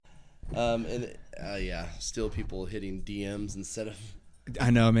Still people hitting DMs instead of. I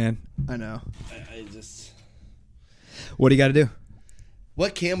know, man. I know. I just. What do you got to do?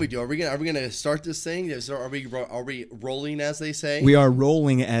 What can we do? Are we gonna start this thing? Are we rolling, as they say? We are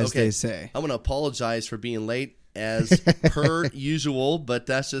rolling, as they say. I'm gonna apologize for being late, as per usual, but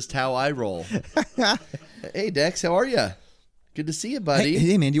that's just how I roll. Hey, Dex, how are you? Good to see you, buddy.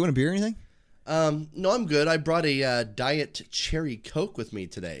 Hey, man, do you want a beer or anything? No, I'm good. I brought a Diet Cherry Coke with me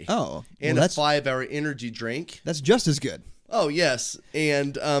today. Oh, and a 5-hour energy drink. That's just as good. Oh, yes.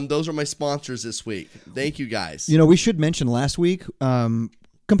 And those are my sponsors this week. Thank you, guys. You know, we should mention last week,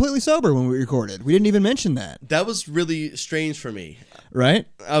 completely sober when we recorded. We didn't even mention that. That was really strange for me. Right?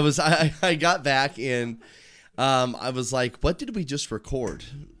 I got back and I was like, what did we just record?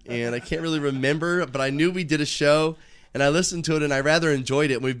 And I can't really remember, but I knew we did a show. And I listened to it, and I rather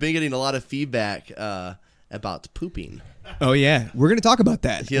enjoyed it. We've been getting a lot of feedback about pooping. Oh yeah, we're going to talk about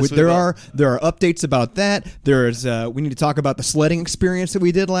that. Yes, there are updates about that. We need to talk about the sledding experience that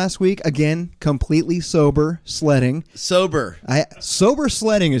we did last week. Again, completely sober sledding. Sober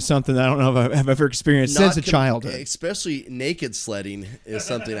sledding is something that I don't know if I've ever experienced since a childhood. Especially naked sledding is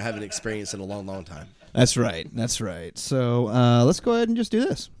something I haven't experienced in a long, long time. That's right. So let's go ahead and just do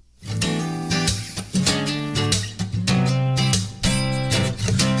this.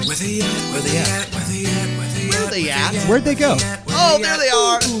 Where they at? Where'd they go? Oh, there they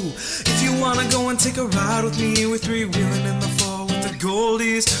are. Ooh, if you wanna go and take a ride with me, we're three-wheeling in the fall with the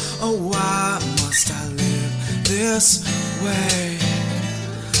Goldies. Oh, why must I live this way?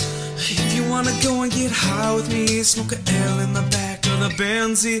 If you wanna go and get high with me, smoke a L in the back of the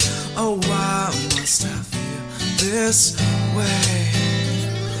Benzie. Oh, why must I feel this way?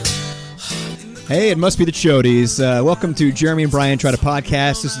 Hey, it must be the Chodies. Welcome to Jeremy and Brian Try to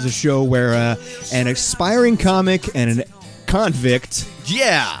Podcast. This is a show where an aspiring comic and a convict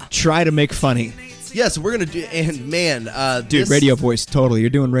try to make funny. Yes, we're going to do, and man, dude, radio voice, totally. You're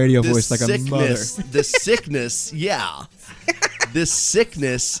doing radio voice like a mother. The sickness, yeah. This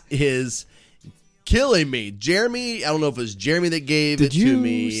sickness is killing me. Jeremy, I don't know if it was Jeremy that gave it to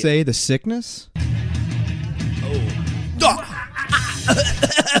me. Did you say the sickness?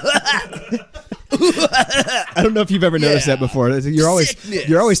 I don't know if you've ever noticed that before.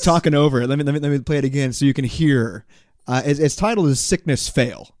 You're always talking over it. Let me play it again so you can hear. Its title is Sickness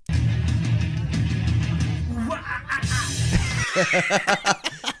Fail.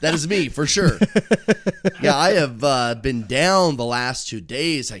 That is me, for sure. Yeah, I have been down the last 2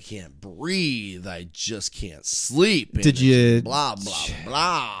 days. I can't breathe. I just can't sleep. Did you... Blah, blah,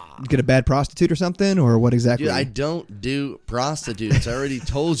 blah. Get a bad prostitute or something? Or what exactly? Dude, I don't do prostitutes. I already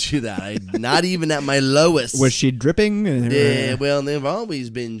told you that. I'm not even at my lowest. Was she dripping? Yeah, well, they've always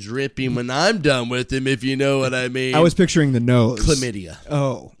been dripping when I'm done with them, if you know what I mean. I was picturing the nose. Chlamydia.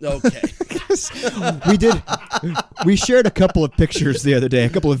 Oh. Okay. We shared a couple of pictures the other day, a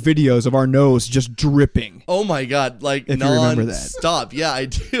couple of videos of our nose just dripping. Oh my God, like non-stop. Yeah, I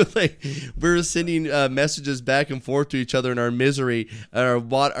do. Like, we were sending messages back and forth to each other in our misery.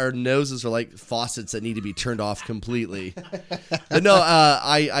 Our noses are like faucets that need to be turned off completely. But no,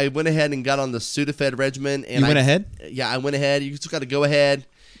 I went ahead and got on the Sudafed regimen. And you went ahead? Yeah, I went ahead. You just got to go ahead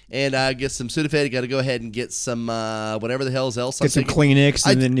and get some Sudafed. You got to go ahead and get some whatever the hell else. Get some Kleenex,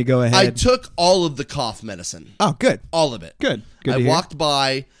 and then you go ahead. I took all of the cough medicine. Oh, good. All of it. Good. I walked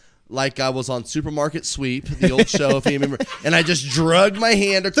by like I was on Supermarket Sweep, the old show, if you remember, and I just drugged my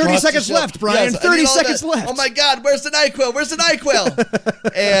hand across 30 seconds the shelf. left, Brian. Yes, 30 seconds left. Oh my God, where's the NyQuil? Where's the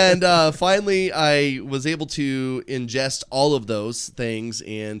NyQuil? And finally, I was able to ingest all of those things,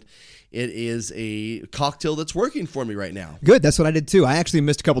 and it is a cocktail that's working for me right now. Good. That's what I did too. I actually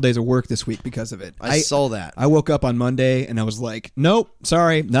missed a couple days of work this week because of it. I saw that. I woke up on Monday and I was like, nope,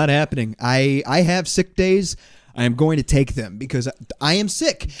 sorry, not happening. I have sick days. I am going to take them because I am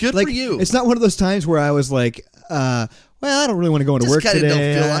sick. Good for you. It's not one of those times where I was like, well, I don't really want to go into work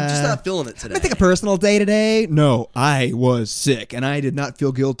today. I'm just not feeling it today. I take a personal day today. No, I was sick, and I did not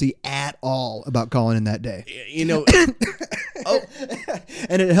feel guilty at all about calling in that day. You know,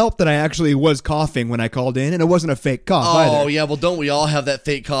 and it helped that I actually was coughing when I called in, and it wasn't a fake cough either. Oh, yeah, well, don't we all have that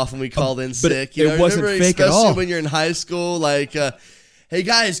fake cough when we called in sick? It wasn't fake at all. Especially when you're in high school, like, hey,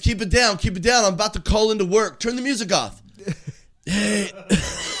 guys, keep it down. I'm about to call into work. Turn the music off. Hey,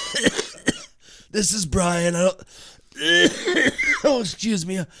 this is Brian. Oh, excuse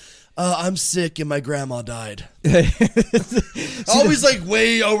me. I'm sick and my grandma died. Always like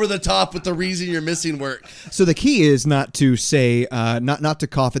way over the top with the reason you're missing work. So the key is not to say, not to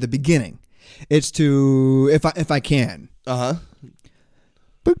cough at the beginning. It's to, if I can. Uh-huh.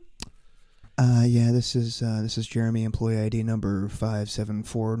 Boop. Yeah, this is Jeremy, employee ID number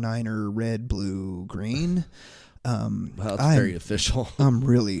 5749er red, blue, green. Well, that's very official. I'm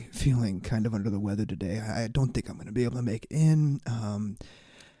really feeling kind of under the weather today. I don't think I'm going to be able to make it in.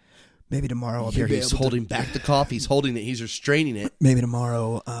 Maybe tomorrow I'll be able to. He's holding back the cough. He's holding it. He's restraining it. Maybe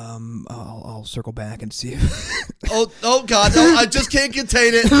tomorrow I'll circle back and see if... oh God, no, I just can't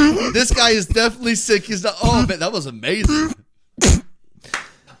contain it. This guy is definitely sick. He's not... Oh, man, that was amazing.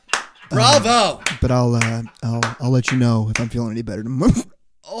 Bravo. But I'll let you know if I'm feeling any better tomorrow.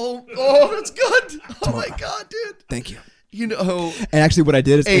 Oh, that's good. Oh, my God, dude. Thank you. You know, and actually, what I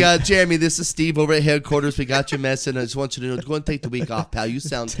did is, hey, Jeremy, this is Steve over at headquarters. We got your message. I just want you to know, go and take the week off, pal. You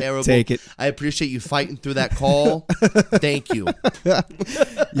sound terrible. Take it. I appreciate you fighting through that call. Thank you.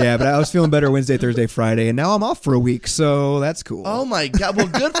 Yeah, but I was feeling better Wednesday, Thursday, Friday, and now I'm off for a week, so that's cool. Oh my God! Well,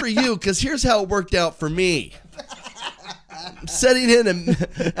 good for you, because here's how it worked out for me. I'm sitting in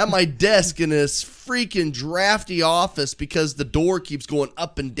at my desk in this freaking drafty office because the door keeps going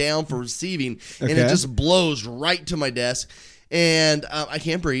up and down for receiving, and it just blows right to my desk, and I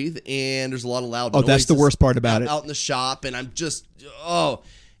can't breathe, and there's a lot of loud noises. Oh, that's the worst part about it. Out in the shop, and I'm just,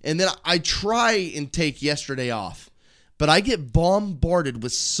 and then I try and take yesterday off, but I get bombarded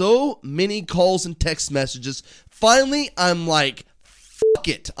with so many calls and text messages. Finally, I'm like, fuck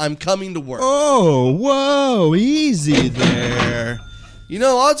it, I'm coming to work. Oh, whoa, easy there. You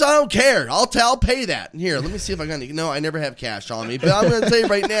know, I don't care. I'll pay that. Here, let me see if I got any. No, I never have cash on me. But I'm going to tell you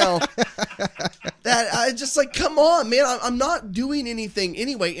right now that I just like, come on, man. I'm not doing anything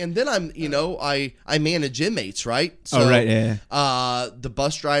anyway. And then I manage inmates, right? So, right, yeah. The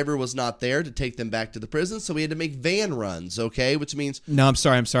bus driver was not there to take them back to the prison, so we had to make van runs, okay? Which means... No, I'm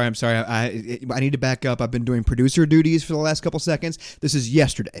sorry. I need to back up. I've been doing producer duties for the last couple seconds. This is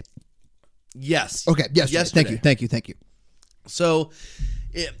yesterday. Yes. Okay, yesterday. Thank you. So,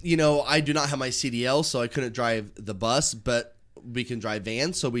 I do not have my CDL, so I couldn't drive the bus, but we can drive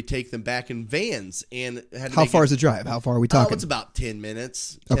vans, so we take them back in vans. And how far is the drive? How far are we talking? It's about 10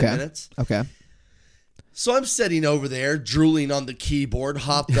 minutes. Okay. So I'm sitting over there, drooling on the keyboard,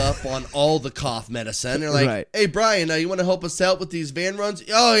 hopped up on all the cough medicine. They're like, right. Hey, Brian, you want to help us out with these van runs?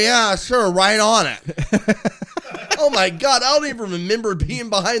 Oh, yeah, sure, right on it. Oh, my God, I don't even remember being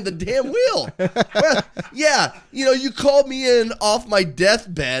behind the damn wheel. Well, yeah, you called me in off my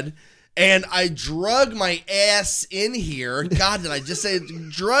deathbed, and I drug my ass in here. God, did I just say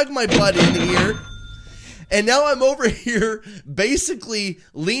drug my butt in here? And now I'm over here basically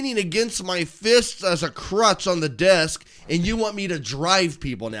leaning against my fists as a crutch on the desk, and you want me to drive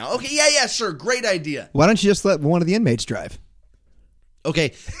people now. Okay, yeah, sure, great idea. Why don't you just let one of the inmates drive?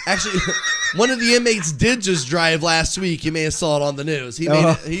 Okay, actually, one of the inmates did just drive last week. You may have saw it on the news. He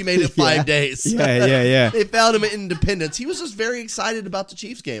made it 5 days. Yeah. They found him at Independence. He was just very excited about the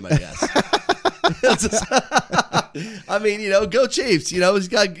Chiefs game, I guess. I mean, go Chiefs.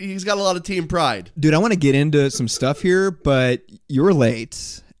 He's got a lot of team pride. Dude, I want to get into some stuff here, but you're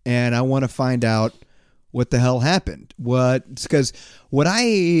late, and I want to find out what the hell happened. Because what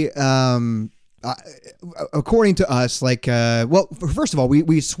according to us, first of all,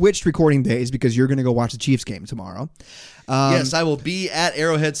 we switched recording days because you're going to go watch the Chiefs game tomorrow. Yes, I will be at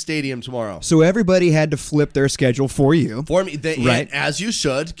Arrowhead Stadium tomorrow. So everybody had to flip their schedule for you. For me, right? As you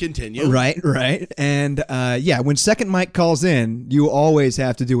should. Continue. Right. And when Second Mike calls in, you always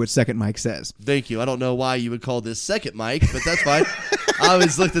have to do what Second Mike says. Thank you. I don't know why you would call this Second Mike, but that's fine. I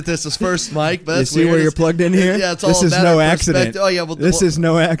always looked at this as First Mike, but that's you see weird. Where you're plugged in here? Yeah, it's all this is no accident. Oh yeah, this is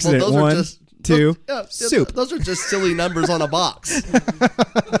no accident. Well, One, two, soup. Those are just silly numbers on a box.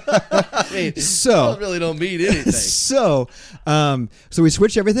 I mean, those really don't mean anything. So we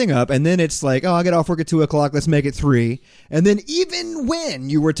switch everything up, and then it's like, I get off work at 2:00. Let's make it 3. And then even when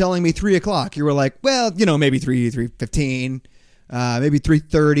you were telling me 3:00, you were like, well, maybe 3:15. Maybe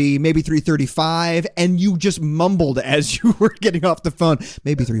 3:30, maybe 3:35, and you just mumbled as you were getting off the phone.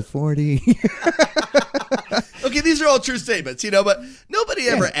 Maybe 3:40. Okay, these are all true statements, but nobody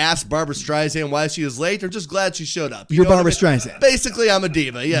ever asked Barbra Streisand why she was late. They're just glad she showed up. You're Barbra Streisand. Basically, I'm a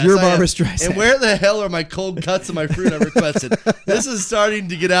diva. Yes, you're Barbra Streisand. And where the hell are my cold cuts and my fruit I requested? This is starting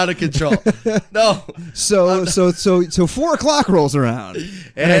to get out of control. No. So 4:00 rolls around,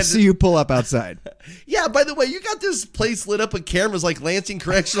 and I see you pull up outside. Yeah, by the way, you got this place lit up with cameras like Lansing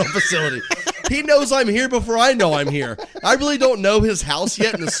Correctional Facility. He knows I'm here before I know I'm here. I really don't know his house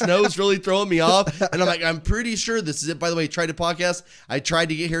yet, and the snow's really throwing me off. And I'm like, I'm pretty sure this is it. By the way, tried to podcast. I tried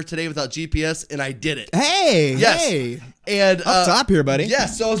to get here today without GPS, and I did it. Hey, yes. Hey. And up top here, buddy. Yeah,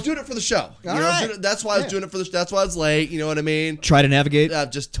 so I was doing it for the show. That's why I was doing it for the show. That's why I was late. You know what I mean? Try to navigate. I'm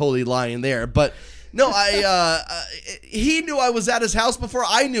just totally lying there. But No, he knew I was at his house before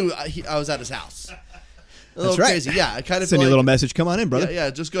I knew I was at his house. A little That's right. crazy. Yeah, I kind of Send you a little message. Come on in, brother. Yeah,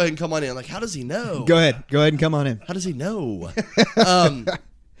 just go ahead and come on in. Like, how does he know? Go ahead and come on in. How does he know?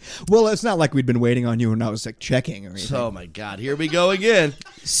 Well, it's not like we'd been waiting on you and I was like checking or anything. Oh my God, here we go again.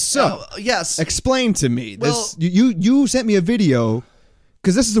 So, yes, explain to me. Well- This you sent me a video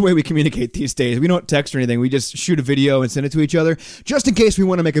because this is the way we communicate these days. We don't text or anything. We just shoot a video and send it to each other, just in case we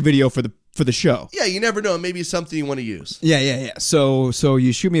want to make a video for the show. yeah, you never know. Maybe it's something you want to use. Yeah. So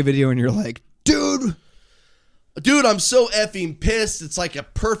you shoot me a video and you're like, dude. Dude, I'm so effing pissed. It's like a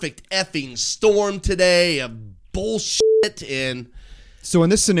perfect effing storm today of bullshit. And So in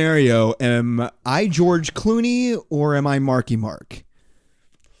this scenario, am I George Clooney or am I Marky Mark?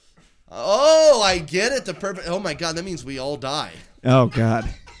 oh, I get it. The perfect. Oh my God, that means we all die. Oh God.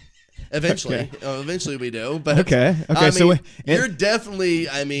 Eventually, Okay. Eventually we do. But Okay. I So mean, you're definitely.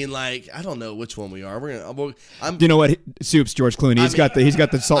 I mean, like, I don't know which one we are. I'm. Do you know what? Soup's George Clooney. He's got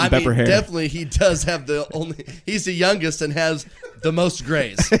the salt and pepper hair. Definitely, he does have the only. He's the youngest and has the most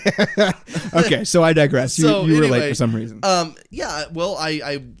grays. Okay, so I digress. You were late anyway, for some reason. Yeah. Well,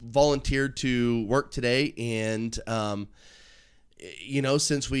 I volunteered to work today, and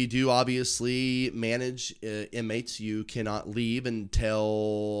since we do obviously manage inmates, you cannot leave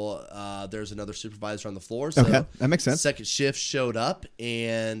until there's another supervisor on the floor. So Okay, that makes sense. Second shift showed up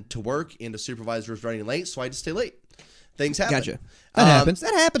and to work, and the supervisor was running late, so I had to stay late. Things happen. Gotcha. That happens.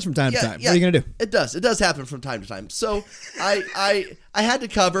 That happens from time to time. What are you gonna do? It does. It does happen from time to time. So I had to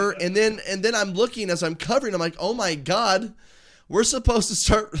cover, and then I'm looking as I'm covering. I'm like, oh my God, we're supposed to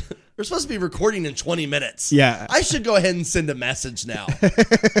start. We're supposed to be recording in 20 minutes. Yeah. I should go ahead and send a message now.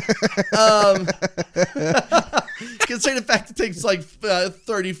 Considering the fact it takes like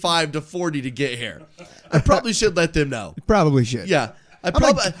 35 to 40 to get here, I probably should let them know. Probably should. Yeah. I'm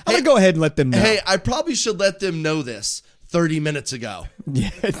gonna go ahead and let them know. Hey, I probably should let them know this 30 minutes ago. Yeah.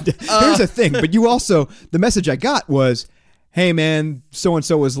 Here's the thing, but you also the message I got was, "Hey man, so and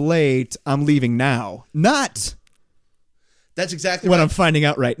so was late. I'm leaving now." Not That's exactly what right. I'm finding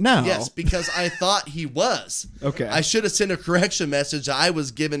out right now. Yes, because I thought he was. Okay. I should have sent a correction message. I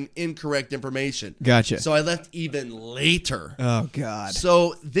was given incorrect information. Gotcha. So I left even later. Oh God.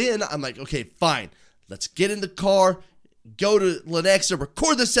 So then I'm like, okay, fine. Let's get in the car, go to Lenexa,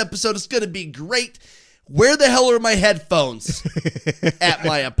 record this episode. It's going to be great. Where the hell are my headphones? At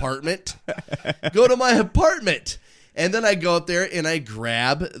my apartment. Go to my apartment. And then I go up there and I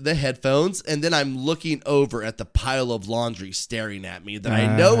grab the headphones, and then I'm looking over at the pile of laundry staring at me that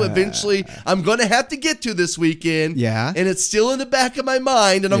I know eventually I'm going to have to get to this weekend. Yeah. And it's still in the back of my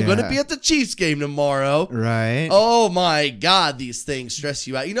mind, and I'm going to Yeah. be at the Chiefs game tomorrow. Right. Oh my God, these things stress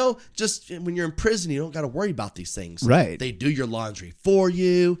you out. You know, just when you're in prison, you don't got to worry about these things. Right. They do your laundry for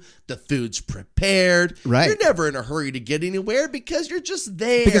you. The food's prepared. Right. You're never in a hurry to get anywhere because you're just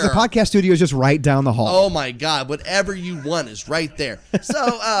there. Because the podcast studio is just right down the hall. Oh my God, whatever you want is right there.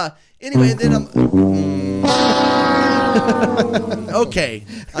 So, anyway, then okay,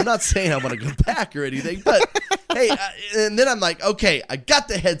 I'm not saying I want to go back or anything, but hey, and then I'm like, okay, I got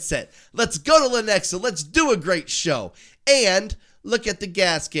the headset. Let's go to Lenexa. Let's do a great show. And look at the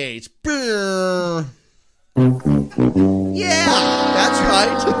gas gauge. Brrr. Yeah, that's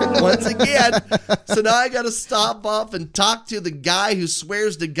right. Once again. So now I got to stop off and talk to the guy who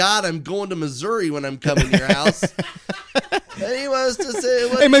swears to God I'm going to Missouri when I'm coming to your house. And he wants to say,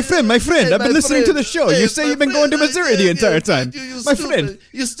 Hey, my friend, I've been listening to the show. You say you've been going to Missouri the entire time. My friend.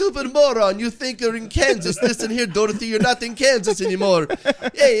 You stupid moron. You think you're in Kansas. Listen here, Dorothy, you're not in Kansas anymore.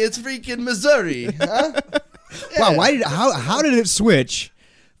 Hey, it's freaking Missouri. Huh? Wow, how did it switch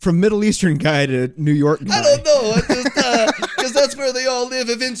from Middle Eastern guy to New York guy? I don't know. Because that's where they all live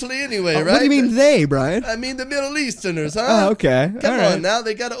eventually anyway, right? What do you mean they, Brian? I mean the Middle Easterners, huh? Oh, okay. Come All on right. now.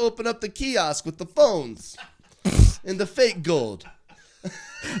 They got to open up the kiosk with the phones and the fake gold.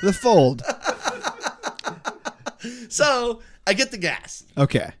 The fold. So I get the gas.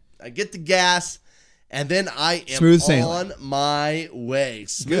 Okay. And then I am Smooth sailing. on my way.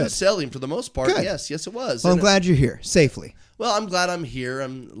 Smooth Good. sailing for the most part. Good. Yes, it was. Well, I'm And, glad you're here safely. well, I'm glad I'm here.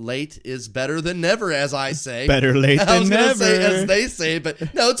 Late is better than never, as I say. Better late I than was gonna never. say as they say, but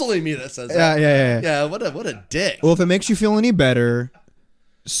no, it's only me that says that. Yeah. Yeah, what a dick. Well, if it makes you feel any better,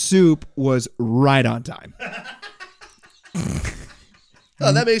 Soup was right on time.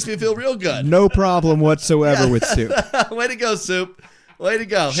 Oh, that makes me feel real good. No problem whatsoever with Soup. Way to go, Soup. Way to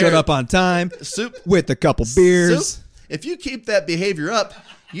go. Showed Here, up on time Soup. with a couple beers. Soup, if you keep that behavior up,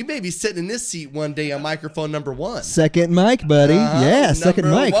 you may be sitting in this seat one day on microphone number 1. Second mic, buddy. Yeah, second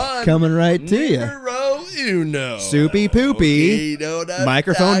Number mic. 1. Coming right to you. Numero uno. Soupy poopy. Okay, know what I'm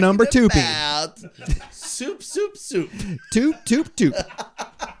Microphone talking number 2P. about. Soup. Toop.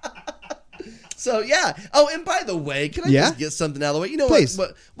 So, yeah. Oh, and by the way, can I just get something out of the way? You know Please.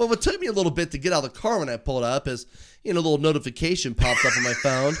 what took me a little bit to get out of the car when I pulled up is, a little notification popped up on my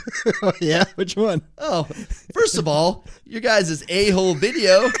phone. Yeah? Which one? Oh, first of all, your guys' a-hole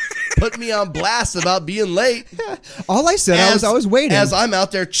video put me on blast about being late. All I said, I was waiting. As I'm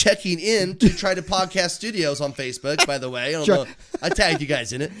out there checking in to Try to Podcast Studios on Facebook, by the way. I don't know. I tagged you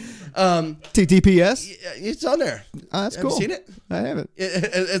guys in it. TTPS? It's on there. That's Have cool. you seen it? I haven't.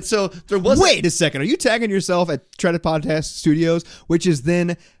 And so there was... Wait a second. Are you tagging yourself at Try to Podcast Studios, which is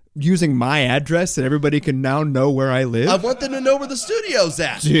then using my address that everybody can now know where I live? I want them to know where the studio's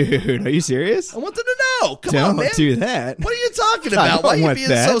at. Dude, are you serious? I want them to know. Come Don't on, man. do that. What are you talking about? Why are you want being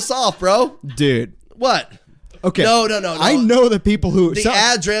that. so soft, bro? Dude. What? Okay. No. I know the people who... The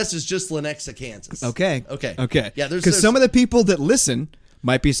address is just Lenexa, Kansas. Okay. Yeah, because some of the people that listen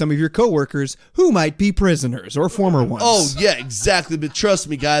might be some of your coworkers who might be prisoners or former ones. Oh, yeah, exactly. But trust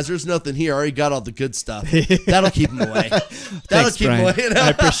me, guys, there's nothing here. I already got all the good stuff. That'll keep them away. Thanks, Brian. I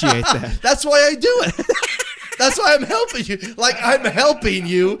appreciate that. That's why I do it. That's why I'm helping you. Like, I'm helping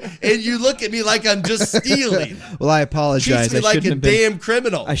you, and you look at me like I'm just stealing. Well, I apologize. Treats me like a damn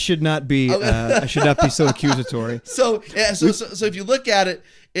criminal. I should not be. I should not be so accusatory. So if you look at it,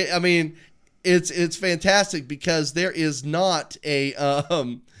 I mean, it's fantastic because there is not a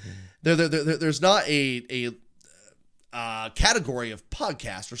there's not a category of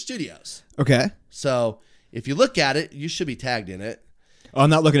podcast or studios. Okay. So if you look at it, you should be tagged in it. Oh, I'm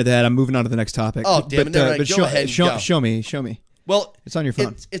not looking at that. I'm moving on to the next topic. Oh, damn it. But show me. Well, it's on your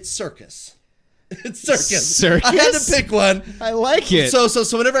phone. It's circus. It's circus. Circus? I had to pick one. I like it. So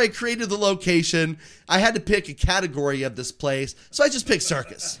whenever I created the location, I had to pick a category of this place. So I just picked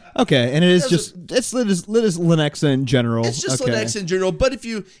circus. Okay, and it is it's Lenexa in general. It's just Lenexa in general. But if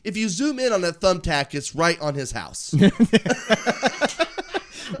you zoom in on that thumbtack, it's right on his house.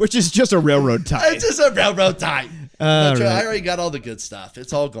 Which is just a railroad tie. It's just a railroad tie. Right. I already got all the good stuff.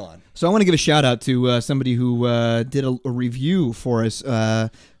 It's all gone. So I want to give a shout out to somebody who did a review for us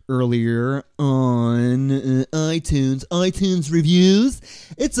earlier on iTunes reviews.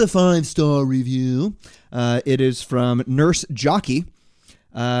 It's a 5-star review. It is from Nurse Jockey.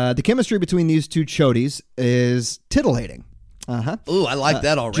 The chemistry between these two chodies is titillating. Ooh, I like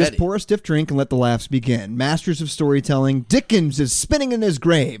that already. Just pour a stiff drink and let the laughs begin. Masters of storytelling. Dickens is spinning in his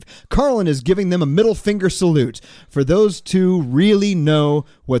grave. Carlin is giving them a middle finger salute. For those two really know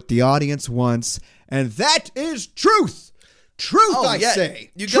what the audience wants, and that is truth. Truth, I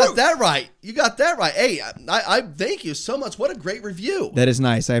say. You got that right. Hey, I thank you so much. What a great review. That is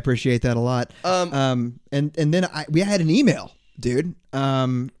nice. I appreciate that a lot. And then we had an email, dude.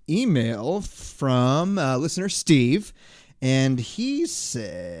 Email from listener Steve. And he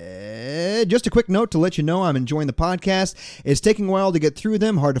said, just a quick note to let you know I'm enjoying the podcast. It's taking a while to get through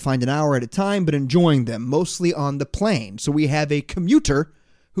them. Hard to find an hour at a time, but enjoying them, mostly on the plane. So we have a commuter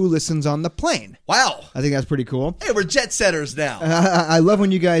who listens on the plane. Wow. I think that's pretty cool. Hey, we're jet setters now. I love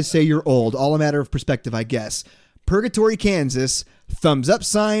when you guys say you're old. All a matter of perspective, I guess. Purgatory, Kansas, thumbs up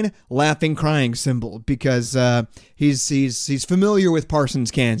sign, laughing, crying symbol, because he's familiar with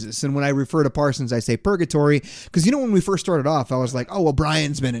Parsons, Kansas. And when I refer to Parsons, I say Purgatory, because when we first started off, I was like, oh, well,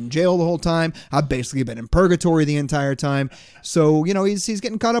 Brian's been in jail the whole time. I've basically been in purgatory the entire time. So, he's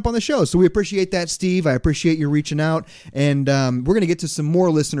getting caught up on the show. So we appreciate that, Steve. I appreciate you reaching out. And we're going to get to some more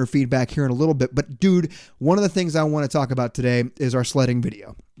listener feedback here in a little bit. But, dude, one of the things I want to talk about today is our sledding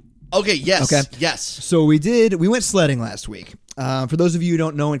video. Okay, yes. Okay. Yes. So we went sledding last week. For those of you who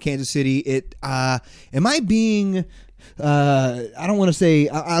don't know, in Kansas City, I don't want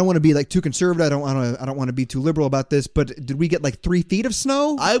to be like too conservative. I don't want to be too liberal about this, but did we get like 3 feet of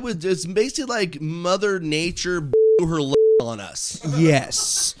snow? It's basically like Mother Nature her on us.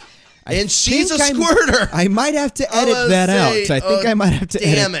 Yes. And she's a squirter. I might have to edit that out. I think I might have to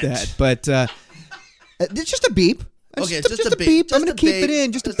edit that. But it's just a beep. Okay, it's just a beep. I'm going to keep it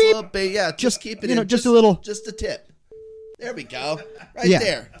in. Just a beep. Little beep. Yeah, just keep it in. Just a little. Just a tip. There we go. Right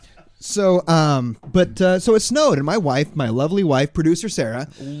there. So, so it snowed, and my lovely wife, producer Sarah,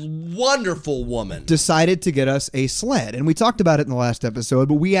 wonderful woman, decided to get us a sled. And we talked about it in the last episode,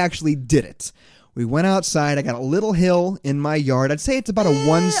 but we actually did it. We went outside. I got a little hill in my yard. I'd say it's about a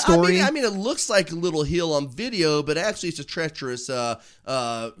 1-story. I mean, it looks like a little hill on video, but actually it's a treacherous drop. I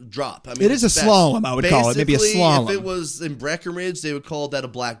mean, it is a slalom, I would call it. Maybe a slalom. If it was in Breckenridge, they would call that a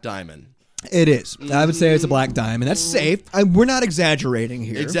black diamond. It is. I would say it's a black diamond. That's safe. We're not exaggerating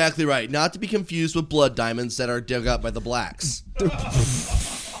here. Exactly right. Not to be confused with blood diamonds that are dug up by the blacks.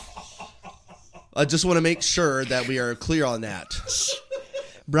 I just want to make sure that we are clear on that.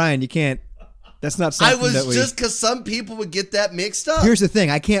 Brian, you can't That's not I something that was we... just because some people would get that mixed up. Here's the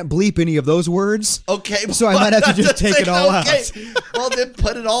thing. I can't bleep any of those words. Okay. So I might have to just take it all out. Well, then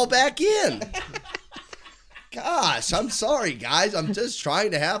put it all back in. Gosh, I'm sorry, guys. I'm just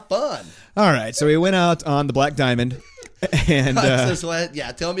trying to have fun. All right. So we went out on the Black Diamond. And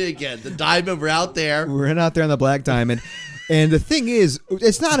tell me again. The Diamond, we're out there. we went out there on the Black Diamond. And the thing is,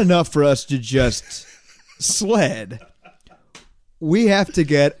 it's not enough for us to just sled. We have to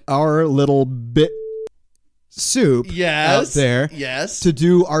get our little bit soup out there to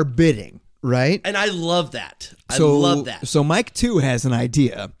do our bidding, right? And I love that. I love that. So Mike, too, has an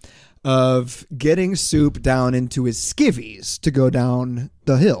idea of getting soup down into his skivvies to go down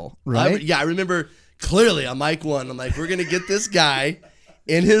the hill, right? I remember clearly on Mike 1, I'm like, we're going to get this guy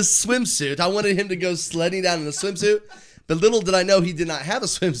in his swimsuit. I wanted him to go sledding down in a swimsuit. But little did I know he did not have a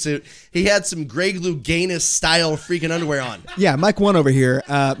swimsuit. He had some Greg Louganis style freaking underwear on. Yeah, Mike 1 over here.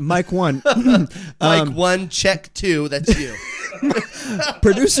 Mike 1. Mike 1, check 2. That's you.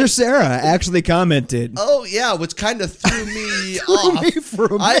 Producer Sarah actually commented. Oh, yeah, which kind of threw me off. For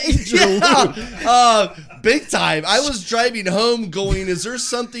a major loop. Big time. I was driving home going, is there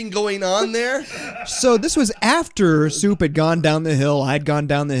something going on there? So this was after Soup had gone down the hill. I'd gone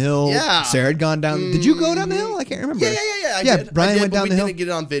down the hill. Yeah. Sarah had gone down. Did you go down the hill? I can't remember. Yeah. I did. Brian went down the hill. We didn't get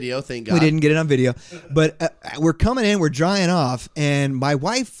it on video, thank God. We didn't get it on video. But we're coming in, we're drying off, and my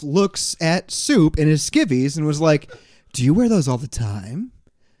wife looks at Soup in his skivvies and was like, do you wear those all the time?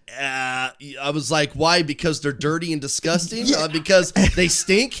 I was like, why? Because they're dirty and disgusting? Because they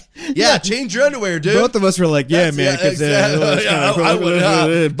stink? Yeah, change your underwear, dude. Both of us were like, yeah, man. I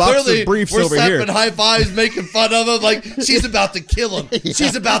would. Boxer briefs we're over here. slapping high fives, making fun of him. Like, she's about to kill him. Yeah.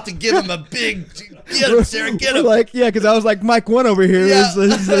 She's about to give him a big... Get him, Sarah, get him. Like, yeah, because I was like, Mike 1 over here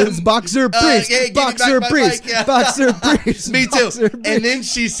is boxer briefs. Boxer briefs. Boxer briefs. Me too. And then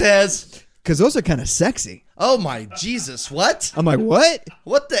she says... Because those are kind of sexy. Oh my Jesus, what? I'm like, what?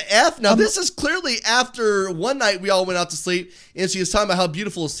 What the F? Now, this is clearly after one night we all went out to sleep, and she was talking about how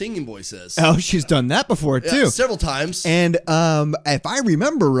beautiful a singing voice is. Oh, she's done that before, too. Several times. And if I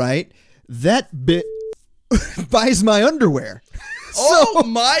remember right, that bit buys my underwear. Oh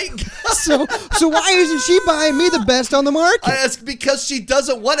my God. So why isn't she buying me the best on the market? It's because she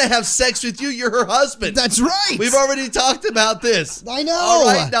doesn't want to have sex with you. You're her husband. That's right. We've already talked about this. I know. All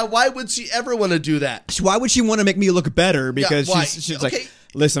right. Now, why would she ever want to do that? Why would she want to make me look better? Because she's like,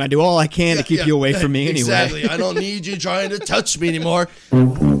 listen, I do all I can to keep you away from me anyway. Exactly. I don't need you trying to touch me anymore.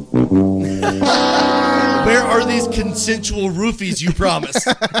 Where are these consensual roofies you promised?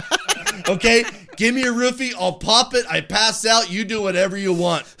 Okay, give me a roofie. I'll pop it. I pass out. You do whatever you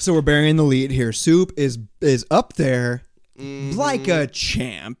want. So we're burying the lead here. Soup is up there like a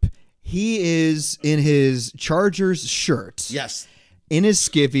champ. He is in his Chargers shirt. Yes. In his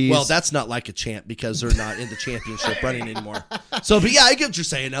skivvies. Well, that's not like a champ because they're not in the championship running anymore. So, but yeah, I get what you're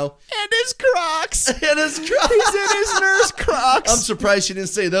saying, though. And his Crocs. And his Crocs. He's in his nurse Crocs. I'm surprised she didn't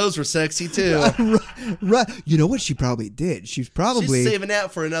say those were sexy, too. Right. You know what she probably did? She's saving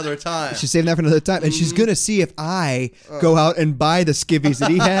that for another time. She's saving that for another time. And she's going to see if I go out and buy the skivvies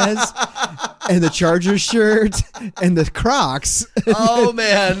that he has and the Chargers shirt and the Crocs. Oh,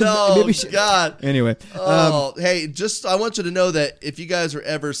 man. Oh, God. Anyway. Hey, I want you to know that if you guys are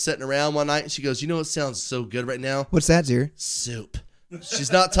ever sitting around one night and she goes, you know what sounds so good right now? What's that, Zir? Soup.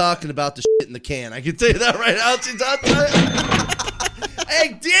 She's not talking about the shit in the can. I can tell you that right now. She's not talking.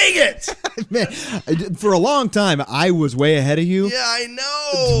 Hey, dang it! Man, for a long time, I was way ahead of you. Yeah, I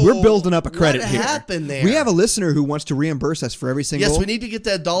know. We're building up a credit here. What happened there? We have a listener who wants to reimburse us for every single... Yes, we need to get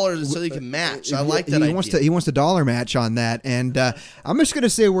that $1 so they can match. I like that idea. He wants a $1 match on that, and I'm just going to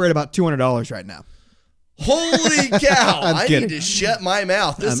say we're at about $200 right now. Holy cow! I need to shut my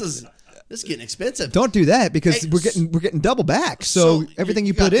mouth. This is getting expensive. Don't do that because we're getting double back. So everything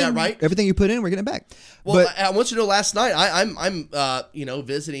you put in, right? Everything you put in, we're getting it back. Well, I want you to know. Last night, I'm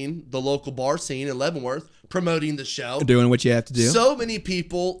visiting the local bar scene in Leavenworth, promoting the show, doing what you have to do. So many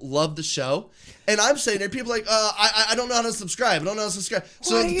people love the show. And I'm saying there, people are like, I don't know how to subscribe. I don't know how to subscribe.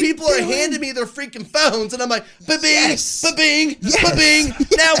 So people are handing me their freaking phones, and I'm like, ba-bing, ba-bing, ba-bing.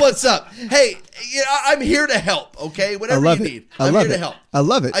 Now what's up? Hey, I'm here to help, okay? Whatever you need. I'm here to help. I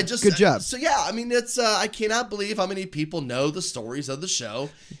love it. Good job. So, yeah, I mean, it's I cannot believe how many people know the stories of the show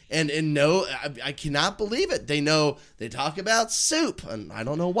and know. I cannot believe it. They talk about soup, and I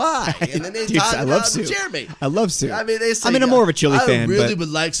don't know why. And then they talk about Jeremy. I love soup. I mean, they say, I'm more of a chili fan. I really would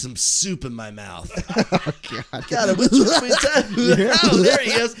like some soup in my mouth. Oh, God. God, oh, there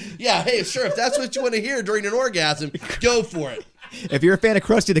he is. Yeah, hey, sure. If that's what you want to hear during an orgasm, go for it. If you're a fan of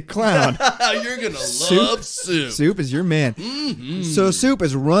Krusty the Clown, you're gonna love Soup. Soup is your man. So Soup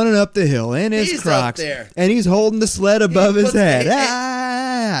is running up the hill in his He's Crocs, up there. and he's holding the sled above his puts head. the-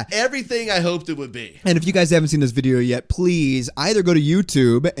 Everything I hoped it would be. And if you guys haven't seen this video yet, please either go to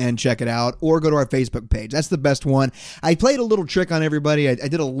YouTube and check it out or go to our Facebook page. That's the best one. I played a little trick on everybody. I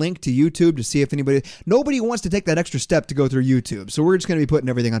did a link to YouTube to see if nobody wants to take that extra step to go through YouTube. So we're just going to be putting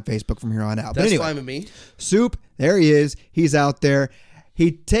everything on Facebook from here on out. That's but anyway, fine with me. Soup, there he is. He's out there.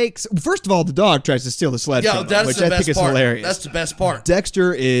 He takes, first of all, the dog tries to steal the sled from him, That's which the I best think is part. hilarious. That's the best part.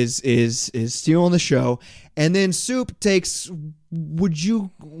 Dexter is stealing the show, and then Soup takes. Would you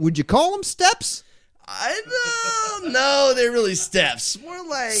call them steps? I don't know. They're really steps. More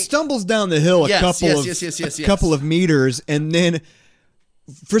like Stumbles down the hill a couple of meters, and then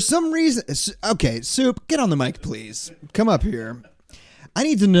for some reason, okay, Soup, get on the mic, please. Come up here. I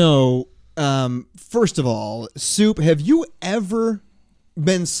need to know. First of all, Soup, have you ever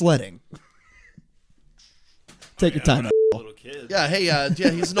been sledding? Take your time. Little kid. Yeah, hey,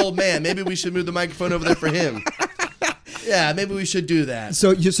 he's an old man. Maybe we should move the microphone over there for him. Yeah, maybe we should do that.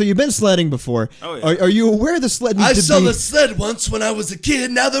 So you've been sledding before. Oh, yeah. Are you aware the sled needs I to saw be... the sled once when I was a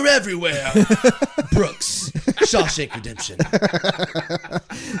kid. Now they're everywhere. Brooks, Shawshank Redemption.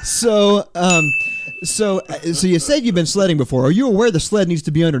 So you said you've been sledding before. Are you aware the sled needs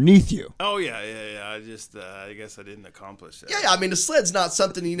to be underneath you? Oh yeah. I guess I didn't accomplish that. Yeah. I mean, the sled's not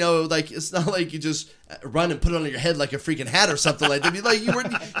something like. It's not like you just run and put it on your head like a freaking hat or something like that. Like you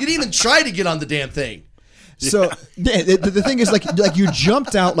didn't even try to get on the damn thing. So the thing is, like you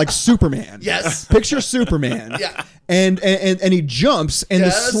jumped out like Superman. Yes. Picture Superman. Yeah. And he jumps, and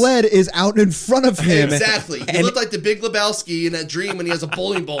the sled is out in front of him. Exactly. He looked like the Big Lebowski in that dream when he has a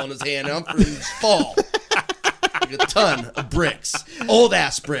bowling ball in his hand and I'm for his fall. Like a ton of bricks, old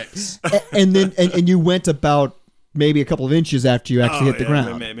ass bricks. And then you went about maybe a couple of inches after you actually hit the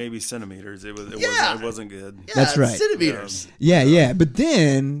ground. Maybe centimeters. It wasn't good. Yeah, That's right. Centimeters. Yeah. But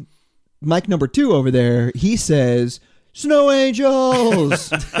then Mike number 2 over there, he says, "Snow Angels."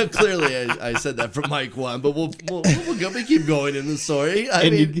 Clearly, I said that for Mike 1, but we'll go. We keep going in the story.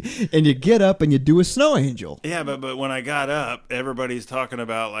 You get up and you do a snow angel. Yeah, but when I got up, everybody's talking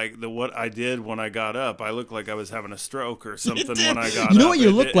about like what I did when I got up. I looked like I was having a stroke or something when I got up. You know what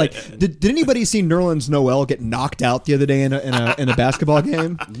you look like? Did anybody see Nerlens Noel get knocked out the other day in a basketball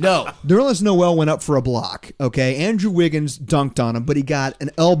game? No. Nerlens Noel went up for a block. Okay, Andrew Wiggins dunked on him, but he got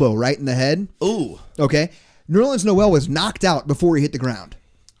an elbow right in the head. Ooh. Okay. Nerlens Noel was knocked out before he hit the ground.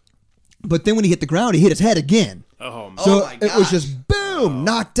 But then when he hit the ground, he hit his head again. Oh, man. So my it was gosh. just boom,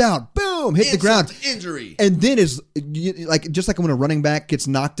 knocked out, boom, hit the ground. Injury. And then just like when a running back gets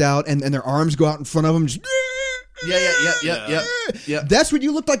knocked out and their arms go out in front of them. Just, Yeah. That's what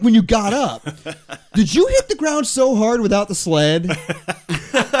you looked like when you got up. Did you hit the ground so hard without the sled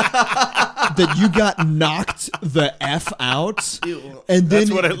that you got knocked the F out? And then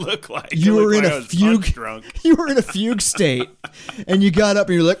That's what it looked like. You were in a fugue drunk. You were in a fugue state, and you got up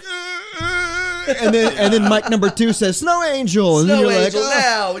and you're like, and then Mike number 2 says, "Snow Angel," and then Snow you're Angel like,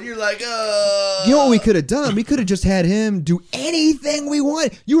 now, and you're like, You know what we could have done? We could have just had him do anything we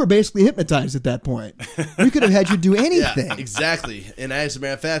want. You were basically hypnotized at that point. We could have had you do anything. Yeah, exactly. And as a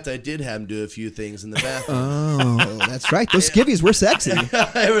matter of fact, I did have him do a few things in the bathroom. Oh, that's right. Those skivvies were sexy.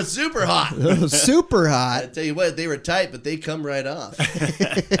 They were super hot. Super I hot. tell you what, they were tight, but they come right off.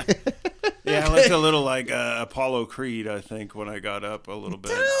 Yeah, I looked a little like Apollo Creed, I think, when I got up a little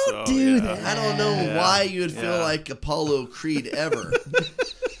bit. Don't do that. I don't know why you would feel like Apollo Creed ever.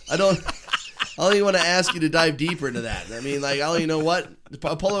 I don't even want to ask you to dive deeper into that. I mean, like, I don't even know what.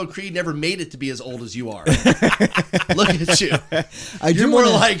 Apollo Creed never made it to be as old as you are. Look at you. You're more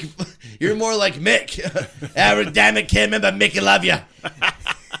like Mick. Damn it, can't remember Mickey love you.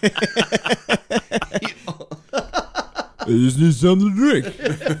 I just need something to drink.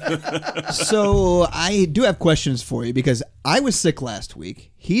 So I do have questions for you because I was sick last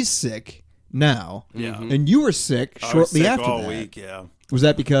week. He's sick now. Yeah. And you were sick I was shortly sick after all that. week, yeah. Was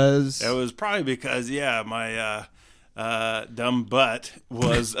that because? It was probably because, my dumb butt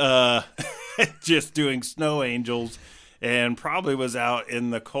was just doing snow angels and probably was out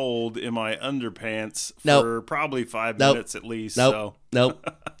in the cold in my underpants for probably 5 minutes at least. Nope,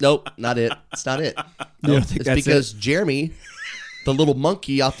 not it. It's not it. You don't Nope. think It's that's because Jeremy, the little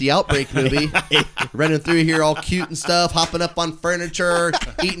monkey off the Outbreak movie, running through here all cute and stuff, hopping up on furniture,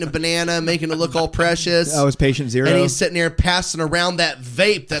 eating a banana, making it look all precious. I was patient zero. And he's sitting there passing around that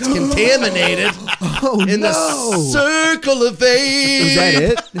vape that's contaminated in the circle of vape. Is that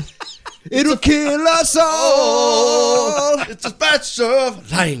it? It'll kill us all. It's a batch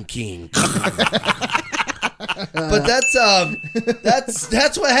of Lion King. But that's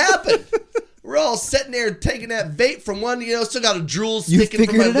what happened. We're all sitting there taking that vape from one, still got a drool sticking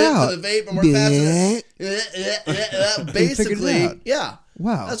from my lip to the vape, and we're passing it. Basically, yeah.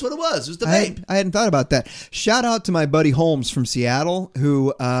 Wow. That's what it was. It was the vape. I hadn't thought about that. Shout out to my buddy Holmes from Seattle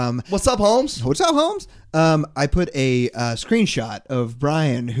who... What's up, Holmes? What's up, Holmes? I put a screenshot of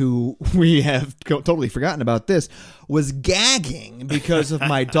Brian, who we have totally forgotten about this, was gagging because of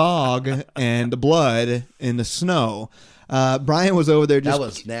my dog and the blood in the snow. Brian was over there just... That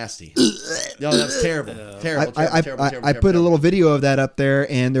was nasty. No, that was terrible. Terrible. I put a little video of that up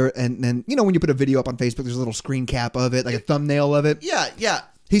there, and when you put a video up on Facebook, there's a little screen cap of it, like a thumbnail of it. Yeah.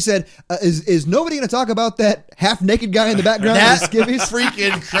 He said, is nobody going to talk about that half-naked guy in the background? That with skivvies?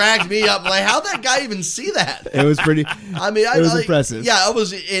 freaking cracked me up. Like, how'd that guy even see that? It was pretty... I mean, it was impressive. Yeah, I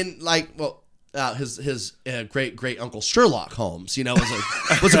was in, his great uncle Sherlock Holmes,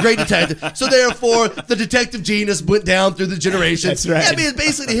 was a great detective. So therefore, the detective genius went down through the generations. That's right. I mean,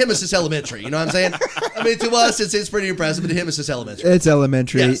 basically, to him, it's just elementary. You know what I'm saying? I mean, to us, it's pretty impressive, but to him, it's just elementary. It's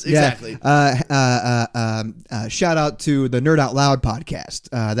elementary. Yes, exactly. Yeah. Shout out to the Nerd Out Loud podcast.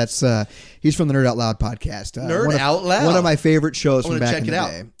 He's from the Nerd Out Loud podcast. Out Loud, one of my favorite shows from back in the out.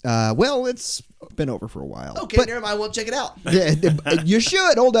 day. Well, it's been over for a while. Okay, but, never mind. I won't check it out. You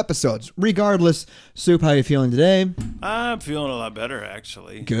should. Old episodes. Regardless, Soup, how you feeling today? I'm feeling a lot better,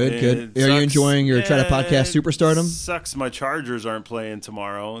 actually. Good. Are you enjoying your Try to Podcast superstardom? Sucks my Chargers aren't playing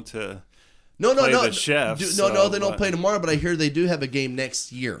tomorrow to No. the Chefs. No, they don't play tomorrow, but I hear they do have a game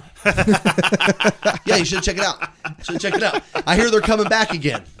next year. Yeah, you should check it out. I hear they're coming back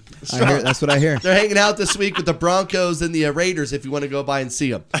again. That's what I hear. They're hanging out this week with the Broncos and the Raiders if you want to go by and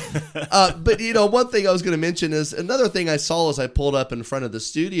see them. But, one thing I was going to mention is another thing I saw as I pulled up in front of the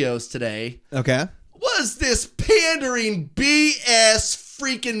studios today. Okay. Was this pandering BS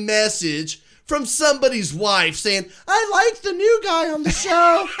freaking message from somebody's wife saying, I like the new guy on the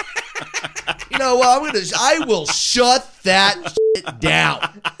show. I will shut that shit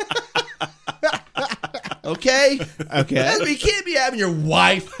down. Okay? You can't be having your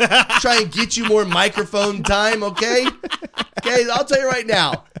wife try and get you more microphone time, okay? Okay, I'll tell you right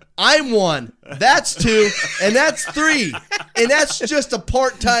now. I'm 1, that's 2, and that's 3. And that's just a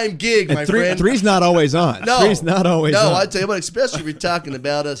part-time gig, my friend. 3's not always on. No. 3's not always on. No, I tell you what, especially if you're talking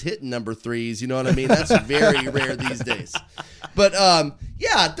about us hitting number 3s, you know what I mean? That's very rare these days. But,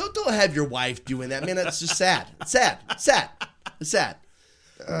 don't have your wife doing that, man. That's just sad. It's sad.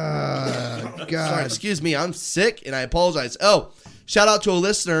 God. Sorry, excuse me. I'm sick, and I apologize. Oh, shout out to a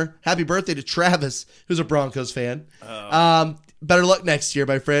listener. Happy birthday to Travis, who's a Broncos fan. Better luck next year,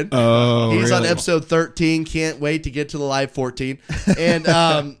 my friend. Oh, he's really? on episode 13. Can't wait to get to the live 14. And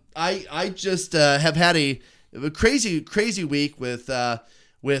I just have had a crazy week with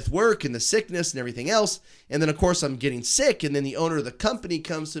work and the sickness and everything else. And then, of course, I'm getting sick. And then the owner of the company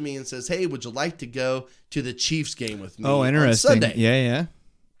comes to me and says, hey, would you like to go to the Chiefs game with me on Sunday? Yeah.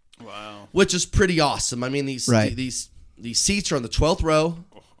 Wow. Which is pretty awesome. I mean, these seats are on the 12th row.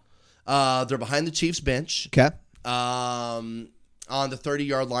 They're behind the Chiefs bench. Okay. On the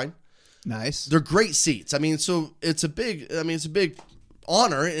 30-yard line. Nice. They're great seats. I mean, so it's a big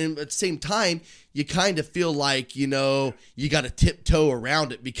honor, and at the same time, you kind of feel like, you got to tiptoe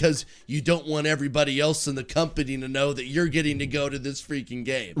around it because you don't want everybody else in the company to know that you're getting to go to this freaking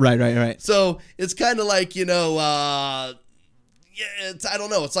game. Right. So it's kind of like, I don't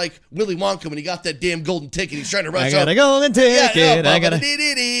know. It's like Willy Wonka when he got that damn golden ticket. He's trying to rush up. I got a golden ticket. Yeah,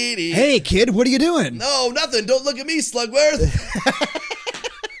 Hey, kid, what are you doing? No, nothing. Don't look at me, Slugworth.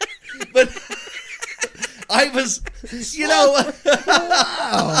 But I was,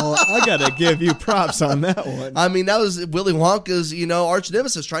 Wow, I gotta give you props on that one. I mean, that was Willy Wonka's, arch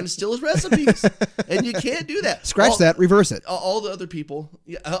nemesis trying to steal his recipes, and you can't do that. Scratch that, reverse it. All the other people.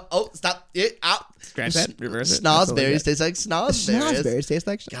 Stop it out. Scratch that, reverse it. Snozberries taste like snozberries. Snozberries taste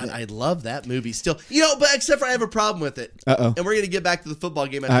like. God, I love that movie still. But except for I have a problem with it. Uh-oh. And we're gonna get back to the football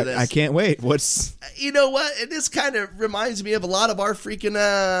game after this. I can't wait. What's? You know what? And this kind of reminds me of a lot of our freaking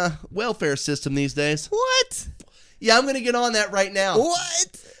welfare system these days. What? Yeah, I'm going to get on that right now.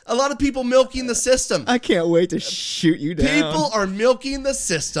 What? A lot of people milking the system. I can't wait to shoot you down. People are milking the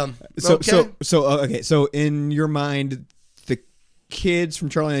system. Okay. So in your mind, the kids from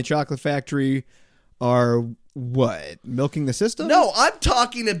Charlie and the Chocolate Factory are what? Milking the system? No, I'm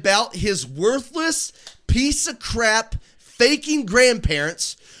talking about his worthless piece of crap faking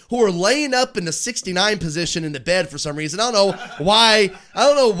grandparents who are laying up in the 69 position in the bed for some reason. I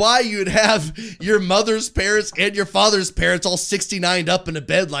don't know why you'd have your mother's parents and your father's parents all 69'd up in a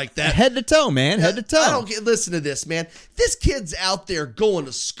bed like that. Head to toe, man. Head to toe. I don't get. Listen to this, man. This kid's out there going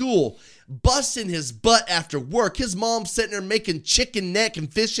to school, busting his butt after work. His mom's sitting there making chicken neck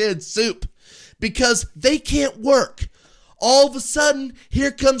and fish head soup because they can't work. All of a sudden, here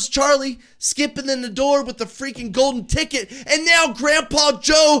comes Charlie skipping in the door with the freaking golden ticket, and now Grandpa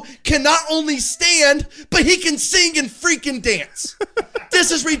Joe can not only stand, but he can sing and freaking dance. This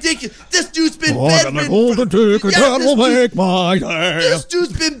is ridiculous. This dude's been bedridden. Golden ticket that will make my day. This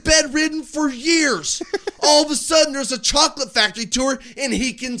dude's been bedridden for years. All of a sudden, there's a chocolate factory tour, and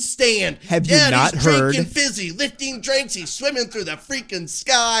he can stand. Have you not he's heard? Drinking fizzy, lifting drinks. He's swimming through the freaking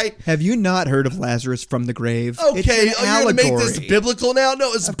sky. Have you not heard of Lazarus from the grave? Okay, It's an you're gonna make this allegory. biblical now?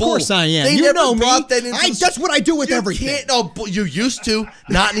 No, it's Of bull. course I am. They You never know me. brought that into That's what I do with you everything. Can't, no, you used to.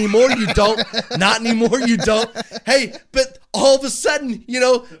 Not anymore. You don't. Not anymore. You don't. Hey, but all of a sudden,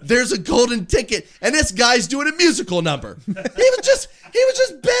 there's a golden ticket, and this guy's doing a musical number. He was just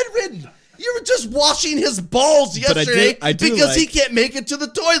bedridden. You were just washing his balls yesterday I do because like- he can't make it to the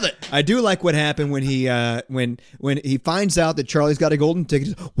toilet. I do like what happened when he when he finds out that Charlie's got a golden ticket.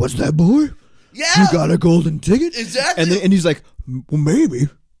 He's, what's that, boy? Yeah. You got a golden ticket? Exactly. And he's like, well, maybe.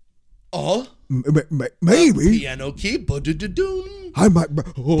 Oh, Maybe. piano key. Ba-do-do-doom. I might. Boom.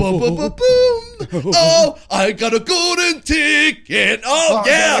 Oh, I got a golden ticket. Oh,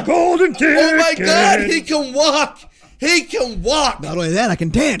 yeah. golden ticket. Oh, my God. He can walk. He can walk. Not only that, I can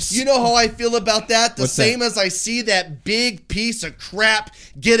dance. You know how I feel about that? The What's same that? as I see that big piece of crap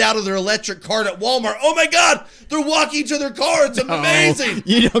get out of their electric cart at Walmart. Oh, my God. They're walking to their car. It's amazing.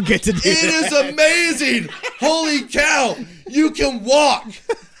 You don't get to do It that. is amazing. Holy cow. You can walk.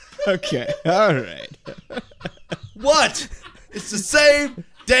 Okay. All right. What? It's the same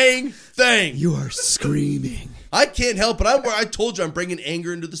dang thing. You are screaming. I can't help it. I told you I'm bringing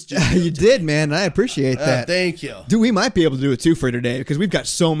anger into the studio. You did, man. I appreciate that. Thank you. Dude, we might be able to do it too for today because we've got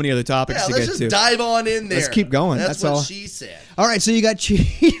so many other topics Yeah, to let's get just to. dive on in there. Let's keep going. That's That's what all. she said. All right, so you got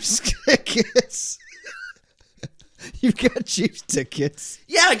Chiefs tickets. You've got Chiefs tickets.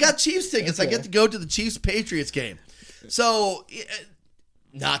 Yeah, I got Chiefs tickets. I get to go to the Chiefs-Patriots game. So,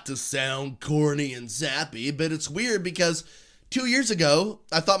 not to sound corny and sappy, but it's weird because 2 years ago,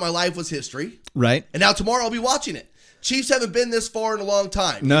 I thought my life was history. Right. And now tomorrow I'll be watching it. Chiefs haven't been this far in a long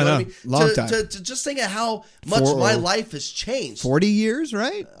time. No, what no, I mean? long time. To just think of how much my life has changed. 40 years,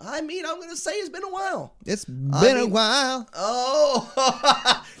 right? I mean, I'm going to say it's been a while. It's been a while.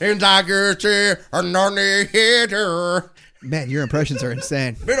 Oh, and I get you another hitter. Man, your impressions are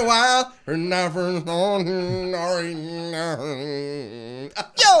insane. Been a while.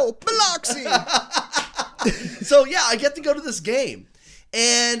 Yo, Biloxi! So, yeah, I get to go to this game.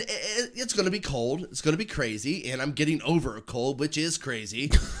 And it's going to be cold. It's going to be crazy. And I'm getting over a cold, which is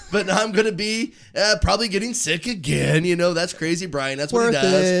crazy. But I'm going to be probably getting sick again. That's crazy, Brian. That's what he Worth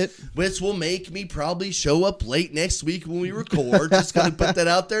does. it. Which will make me probably show up late next week when we record. Just going to put that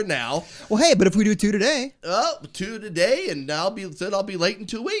out there now. Well, hey, but if we do 2 today. Oh, 2 today, and I'll be late in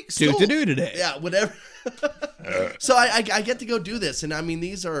 2 weeks. Two Cool. to do today. Yeah, whatever. So I get to go do this, and I mean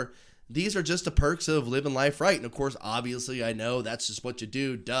these are just the perks of living life right. And of course, obviously, I know that's just what you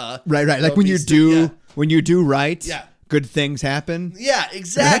do. Duh. Right. Like Don't when be you stu- do when you do right, Yeah. good things happen. Yeah,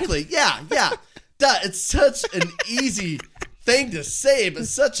 exactly. Yeah. Duh. It's such an easy thing to say, but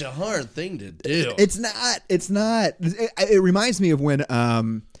such a hard thing to do. It's not. It reminds me of when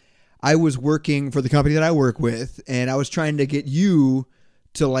I was working for the company that I work with, and I was trying to get you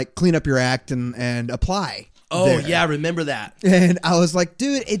to like clean up your act and apply. Oh, there. yeah, remember that. And I was like,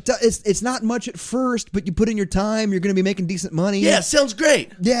 dude, it's not much at first, but you put in your time, you're going to be making decent money. Yeah, sounds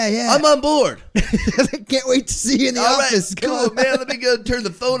great. Yeah. I'm on board. I can't wait to see you in the All right, office. Come cool, on. man. Let me go turn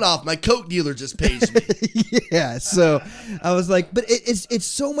the phone off. My Coke dealer just paged me. Yeah. So I was like, but it's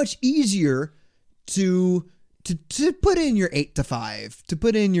so much easier to put in your 8 to 5, to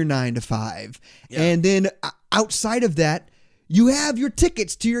put in your 9 to 5. Yeah. And then outside of that, you have your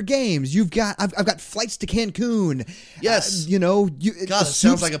tickets to your games. I've got flights to Cancun. Yes. God, God, it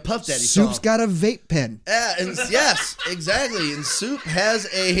sounds like a Puff Daddy Soup's song. got a vape pen. And yes, exactly. And Soup has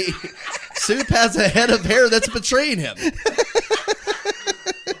a head of hair that's betraying him.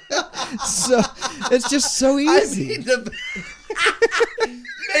 So it's just so easy. I mean,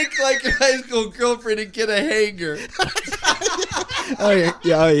 make like your high school girlfriend and get a hanger.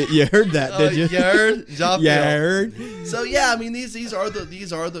 You heard that, did you? You heard? Yeah, I heard. So yeah, I mean these are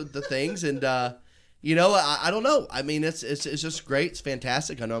the things, and I don't know. I mean it's just great. It's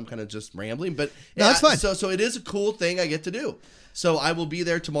fantastic. I know I'm kind of just rambling, but No, that's fine. So it is a cool thing I get to do. So I will be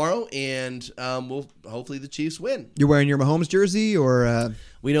there tomorrow, and hopefully the Chiefs win. You're wearing your Mahomes jersey or?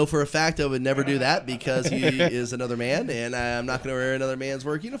 We know for a fact I would never do that because he is another man, and I'm not going to wear another man's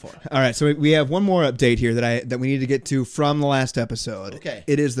work uniform. All right, so we have one more update here that we need to get to from the last episode. Okay.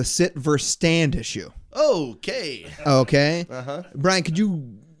 It is the sit versus stand issue. Okay. Okay. Uh-huh. Brian, could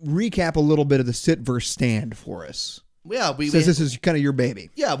you recap a little bit of the sit versus stand for us? Yeah, Since this is kind of your baby.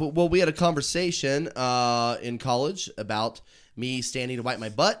 Yeah, well, we had a conversation in college about me standing to wipe my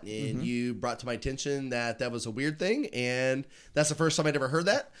butt, and you brought to my attention that was a weird thing, and that's the first time I'd ever heard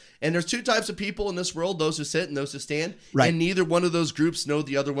that. And there's two types of people in this world, those who sit and those who stand, Right. and neither one of those groups know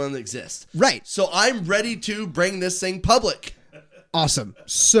the other one exists. Right. So I'm ready to bring this thing public. Awesome.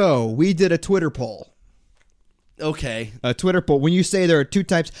 So we did a Twitter poll. Okay. A Twitter poll. When you say there are two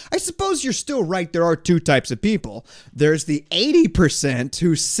types, I suppose you're still right. There are two types of people. There's the 80%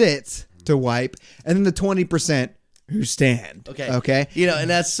 who sit to wipe, and then the 20% who stand. Okay. You know, and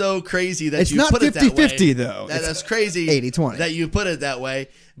that's so crazy that It's you not put it that way. 50-50 though. That's crazy 80-20. that you put it that way.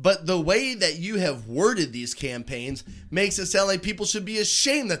 But the way that you have worded these campaigns makes it sound like people should be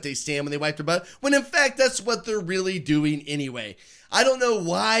ashamed that they stand when they wipe their butt, when in fact that's what they're really doing anyway. I don't know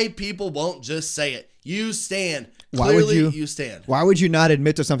why people won't just say it. You stand. Why would Clearly, you stand. Why would you not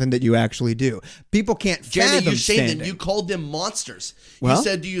admit to something that you actually do? People can't Jeremy, fathom you shamed standing. them. You called them monsters. Well? You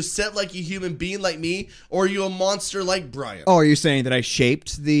said, do you sit like a human being like me, or are you a monster like Brian? Oh, are you saying that I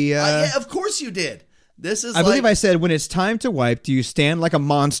shaped the? Yeah, of course you did. This is I believe I said when it's time to wipe, do you stand like a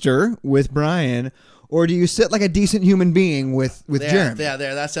monster with Brian, or do you sit like a decent human being with Jeremy? Yeah,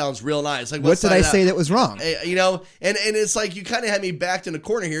 there. That sounds real nice. Like, What did I say that was wrong? You know, and it's like you kind of had me backed in a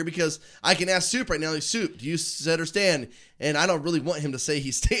corner here because I can ask Soup right now, like, Soup, do you sit or stand? And I don't really want him to say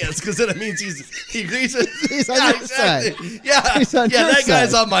he stands because then it means he agrees with He's on your side. Yeah, He's on your that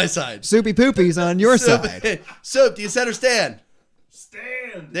guy's side. on my side. Soupy Poopy's on your side. Soup, do you sit or stand?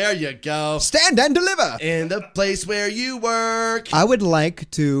 Stand. There you go. Stand and deliver. In the place where you work. I would like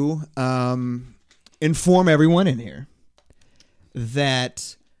to inform everyone in here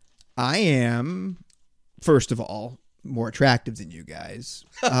that I am, first of all, more attractive than you guys.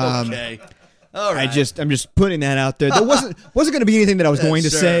 Okay. All right. I'm just putting that out there. There wasn't going to be anything that I was going to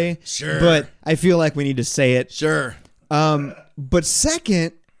Sure, say. sure. But I feel like we need to say it. Sure. But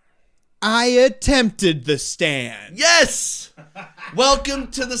second, I attempted the stand. Yes. Welcome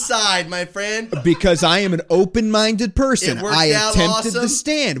to the side, my friend. Because I am an open-minded person. It worked I out attempted awesome, the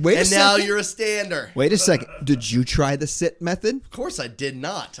stand. Wait a and second. now you're a stander. Wait a second. Did you try the sit method? Of course I did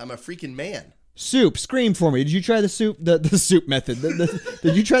not. I'm a freaking man. Soup, scream for me. Did you try the soup method?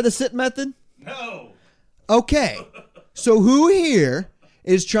 Did you try the sit method? No. Okay. So who here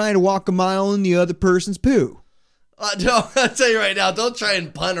is trying to walk a mile in the other person's poo? No, I'll tell you right now, don't try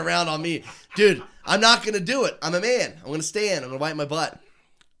and pun around on me. Dude, I'm not going to do it. I'm a man. I'm going to stand. I'm going to wipe my butt.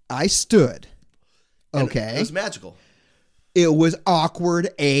 I stood. And Okay. It was magical. It was awkward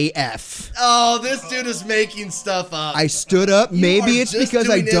AF. Oh, this dude is making stuff up. I stood up. You Maybe are it's just because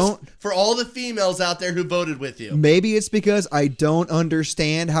I doing this don't. For all the females out there who voted with you. Maybe it's because I don't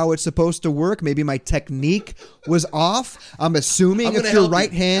understand how it's supposed to work. Maybe my technique was off. I'm assuming I'm if gonna you're help you after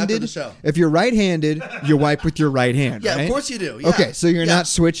right-handed, the show. if you're right-handed, you wipe with your right hand. Yeah, right? of course you do. Yeah. Okay, so you're Yeah. not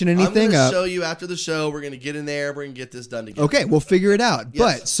switching I'm anything going to up. show you after the show. We're going to get in there. We're going to get this done together. Okay, we'll figure it out.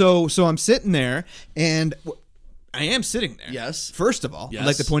 Yes. But so I'm sitting there, and I am sitting there. Yes. First of all, Yes. I'd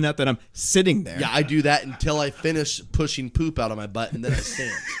like to point out that I'm sitting there. Yeah, I do that until I finish pushing poop out of my butt, and then I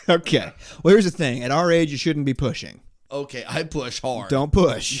stand. Okay. Well, here's the thing. At our age, you shouldn't be pushing. Okay, I push hard. Don't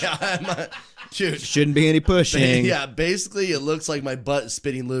push. Yeah, dude. Shouldn't be any pushing. Yeah, basically, it looks like my butt is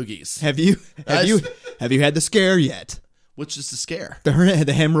spitting loogies. Have you had the scare yet? Which is the scare. The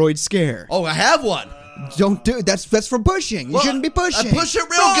hemorrhoid scare. Oh, I have one. Don't do it. That's from pushing. You Well, shouldn't be pushing. I push it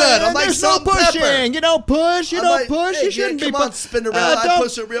real good. I'm like there's no salt and pushing. pepper. You don't push. You I'm don't like, push. hey, You shouldn't yeah, be come on, pushing. Spinderella. I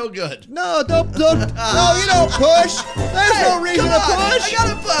push it real good. No, don't. No, you don't push. There's no reason Come to on, push. I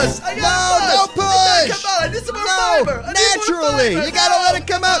gotta push. I No, gotta don't push. Come on, I need some more No, fiber. I need more naturally. fiber. You gotta let it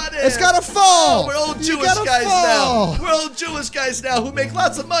come out. Got it. It's gotta fall. Oh, we're old You Jewish gotta guys fall. now. We're old Jewish guys now who make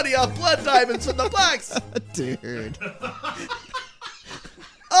lots of money off blood diamonds from the blacks. Dude.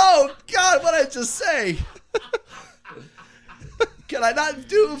 Oh, God, what did I just say? Can I not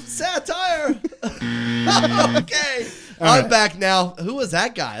do satire? Okay. I'm back now. Who was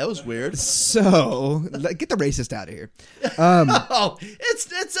that guy? That was weird. So, get the racist out of here. Oh,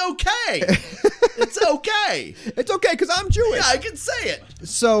 it's okay. It's okay. It's okay because I'm Jewish. Yeah, I can say it.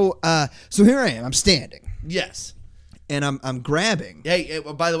 So here I am. I'm standing Yes. and I'm grabbing. Hey,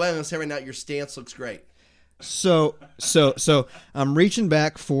 by the way, I'm going to say right now, your stance looks great. So I'm reaching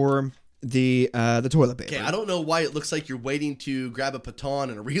back for the toilet paper. Okay, I don't know why it looks like you're waiting to grab a baton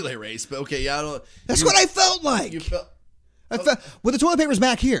in a relay race, but okay, yeah, I don't. That's what I felt like. You felt. Well, the toilet paper's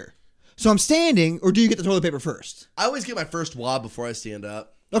back here. So I'm standing, or do you get the toilet paper first? I always get my first wad before I stand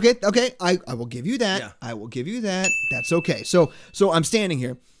up. Okay. I will give you that. Yeah. I will give you that. That's okay. So I'm standing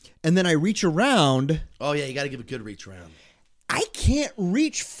here, and then I reach around. Oh yeah, you got to give a good reach around. I can't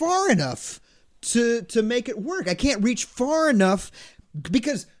reach far enough to make it work. I can't reach far enough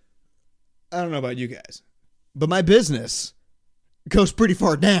because I don't know about you guys, but my business goes pretty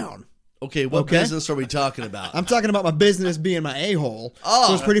far down. Okay, what business are we talking about? I'm talking about my business being my a-hole. Oh.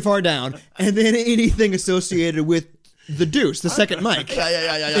 So it's pretty far down. And then anything associated with the deuce, the second mic.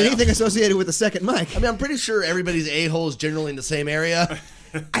 Yeah. Anything associated with the second mic. I mean, I'm pretty sure everybody's a-hole is generally in the same area.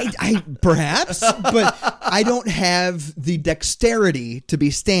 I perhaps, but I don't have the dexterity to be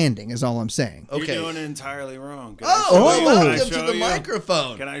standing, is all I'm saying. Okay. You're doing it entirely wrong. Can Welcome show to the you?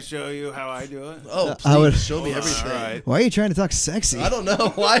 microphone. Can I show you how I do it? Oh, I would- please show me everything. All right. Why are you trying to talk sexy? I don't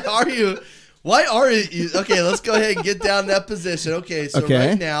know. Why are you? Okay, let's go ahead and get down that position. Okay, so Okay.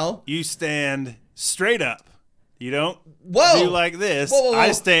 right now. You stand straight up. You don't Whoa. do like this. Whoa.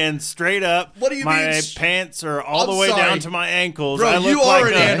 I stand straight up. What do you my mean? pants are all I'm the way sorry. down to my ankles. Bro, I look you are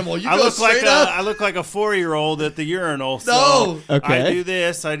like an animal. You I go look like straight up? I look like a 4-year-old at the urinal. No. So Okay. I do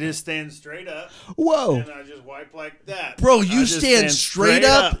this. I just stand straight up. Whoa. And I just wipe like that. Bro, I you just stand straight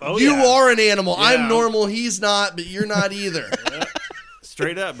up. Oh, You yeah. are an animal. Yeah. I'm normal. He's not, but you're not either.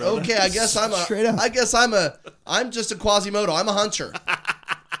 Straight up, bro. Okay, I guess I'm Straight up. I'm just a Quasimodo. I'm a huncher.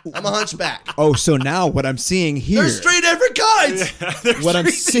 I'm a hunchback. Oh, so now what I'm seeing here, There's three different kinds. what I'm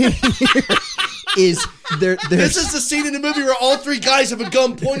seeing here is there's This is the scene in the movie where all three guys have a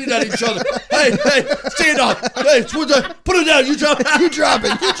gun pointed at each other. Hey, stand up. Hey, put it down. You drop it. you drop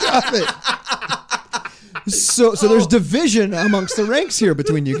it. So there's division amongst the ranks here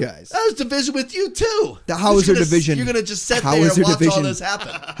between you guys. That was division with you too. How is there division? You're gonna just sit How there is and there watch all division? this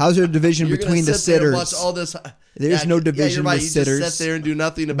happen. How's there a division You're between gonna the sit there and sitters? watch all this. There's no division you're right. with You sitters. just sit there and do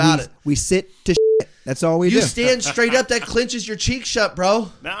nothing about it. We sit to shit. That's all we You do. stand straight up. That clenches your cheek shut, bro.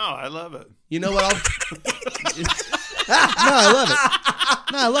 No, I love it. You know what?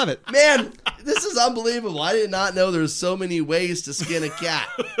 I love it. Man, this is unbelievable. I did not know there's so many ways to skin a cat.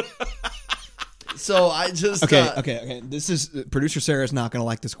 So I just Okay. This is producer Sarah's not going to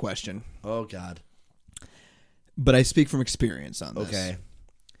like this question, Oh God. but I speak from experience on this. Okay.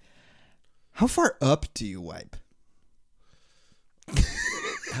 How far up do you wipe?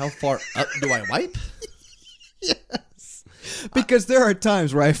 How far up do I wipe? Because there are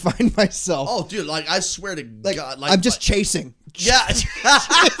times where I find myself Oh, dude, like I swear to God, like I'm just chasing. yeah.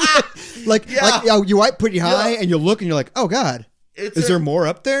 Like you wipe pretty high and you look and you're like, oh God, is there more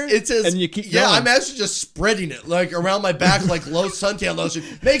up there? It says, and you keep yeah, going. I'm actually just spreading it like around my back like low suntan lotion.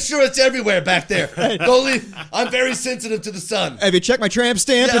 Make sure it's everywhere back there. Don't leave. I'm very sensitive to the sun. Have you checked my tramp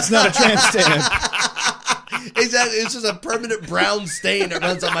stamp? It's not a tramp stamp. Exactly. It's just a permanent brown stain that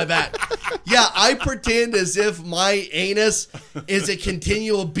runs on my back. Yeah, I pretend as if my anus is a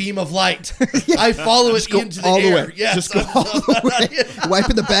continual beam of light. I follow it into the all air. the way. Yes. Just go all the way.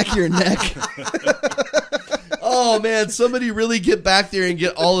 Wiping the back of your neck. Oh man, somebody really get back there and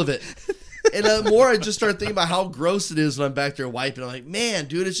get all of it. And the more I just start thinking about how gross it is when I'm back there wiping, I'm like, man,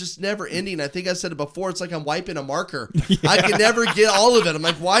 dude, it's just never ending. I think I said it before. It's like I'm wiping a marker. Yeah. I can never get all of it. I'm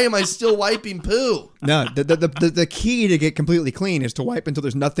like, why am I still wiping poo? No, the key to get completely clean is to wipe until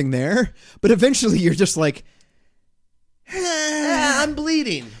there's nothing there. But eventually you're just like, I'm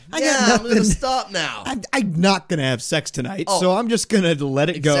bleeding. I yeah, got I'm going to nothing. stop now. I'm not going to have sex tonight, Oh. so I'm just going to let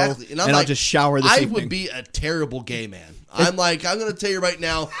it go. Exactly. And, I'm I'll like, just shower this I evening. would be a terrible gay man. I'm going to tell you right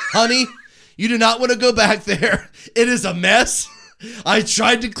now, honey, you do not want to go back there. It is a mess. I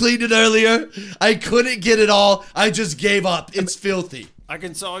tried to clean it earlier. I couldn't get it all. I just gave up. It's filthy. I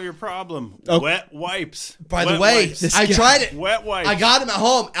can solve your problem. Oh. Wet wipes. By the Wet way, wipes. I tried it. Wet wipes. I got them at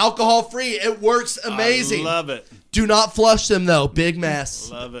home, alcohol free. It works amazing. I love it. Do not flush them though. Big mess.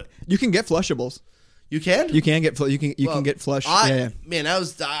 Love it. You can get flushables. You can? You can get you can get flush. Yeah. Man,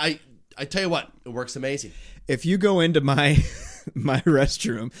 I tell you what, it works amazing. If you go into my my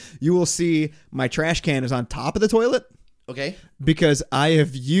restroom, you will see my trash can is on top of the toilet Okay. because I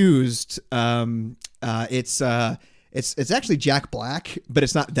have used it's actually Jack Black, but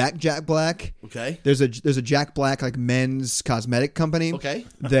it's not that Jack Black. Okay. There's a Jack Black like men's cosmetic company. Okay.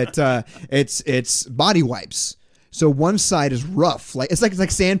 That it's body wipes. So one side is rough, like it's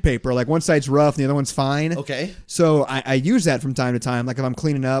like sandpaper. Like one side's rough and the other one's fine. Okay. So I use that from time to time. Like if I'm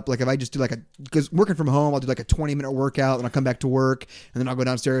cleaning up, like if I just do because working from home, I'll do like a 20-minute workout, and I'll come back to work, and then I'll go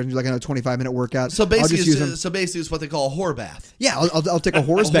downstairs and do like another 25-minute workout. So I'll basically, just use them. it's what they call a whore bath. Yeah, I'll take a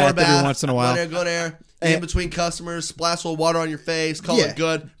horse bath every once in a while. Go there. In between customers, splash a little water on your face, call it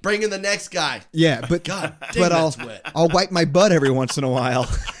good. Bring in the next guy. Yeah, but God dang, that's wet. I'll wipe my butt every once in a while.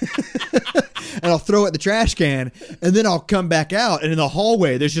 And I'll throw it in the trash can, and then I'll come back out, and in the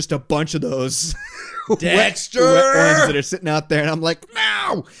hallway, there's just a bunch of those Dexter wet ones that are sitting out there, and I'm like,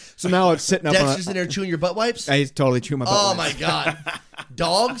 no! So now it's sitting up Dexter's in there chewing your butt wipes? He's totally chewing my butt Oh, wipes. my God.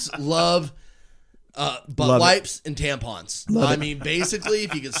 Dogs love butt wipes and tampons. I mean, basically,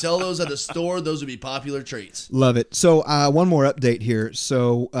 if you could sell those at a store, those would be popular treats. Love it. So one more update here.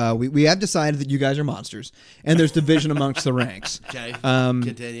 So we have decided that you guys are monsters, and there's division amongst the ranks. Okay,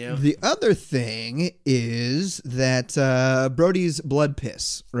 continue. The other thing is that Brody's blood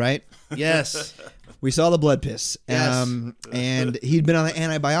piss, right? Yes. We saw the blood piss. Yes. And he'd been on the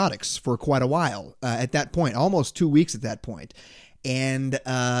antibiotics for quite a while at that point, almost 2 weeks at that point. And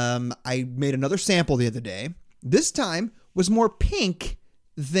I made another sample the other day. This time was more pink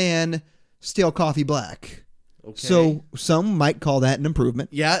than stale coffee black. Okay. So some might call that an improvement.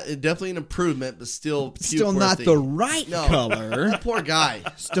 Yeah, definitely an improvement, but still Still not puke-worthy. the right No. color. That poor guy.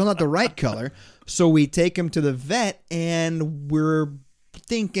 Still not the right color. So we take him to the vet, and we're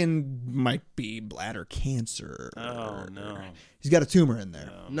thinking might be bladder cancer. Oh no. He's got a tumor in there.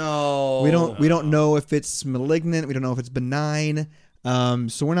 No. We don't know if it's malignant. We don't know if it's benign.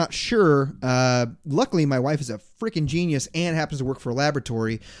 So we're not sure. Luckily, my wife is a freaking genius and happens to work for a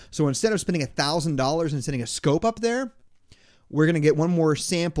laboratory. So instead of spending $1,000 and sending a scope up there, we're going to get one more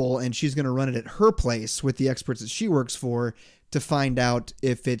sample, and she's going to run it at her place with the experts that she works for to find out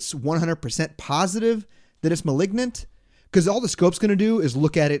if it's 100% positive that it's malignant. Because all the scope's going to do is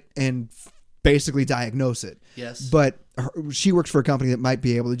look at it and basically diagnose it. Yes. But she works for a company that might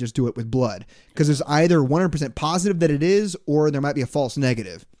be able to just do it with blood. Because there's either 100% positive that it is, or there might be a false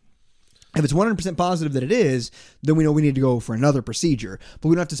negative. If it's 100% positive that it is, then we know we need to go for another procedure. But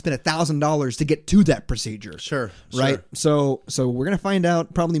we don't have to spend $1,000 to get to that procedure. Sure. Right? So we're going to find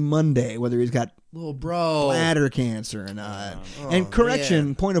out probably Monday whether he's got Little bro. bladder cancer or not. And correction,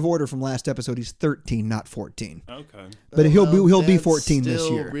 man. point of order from last episode, he's 13, not 14. Okay. But he'll be That's 14 this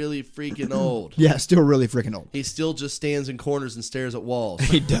still year. really freaking old. Yeah, still really freaking old. He still just stands in corners and stares at walls.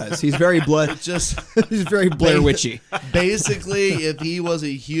 He does. He's very Just he's very Blair Witchy. basically, if he was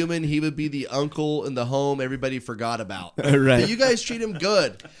a human, he would be the uncle in the home everybody forgot about. Right. But you guys treat him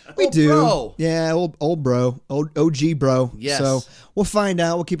good. We do. Bro. Yeah, old bro. Old OG bro. Yes. So we'll find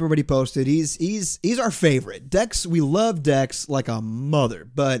out. We'll keep everybody posted. He's our favorite. Dex, we love Dex like a mother,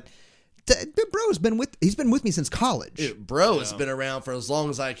 but bro's been with me since college. Dude, bro has been around for as long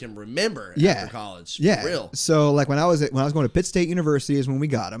as I can remember after college. For Yeah. real. So like when I was going to Pitt State University is when we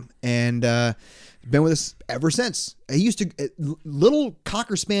got him, and been with us ever since. He used to little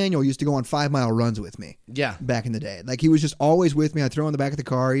Cocker Spaniel used to go on 5-mile runs with me. Yeah. Back in the day. Like he was just always with me. I'd throw him in the back of the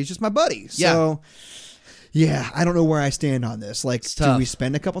car. He's just my buddy. Yeah. So yeah, I don't know where I stand on this. Like, do tough. we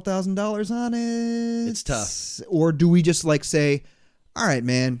spend a couple $1,000s on it? It's tough. Or do we just like say, all right,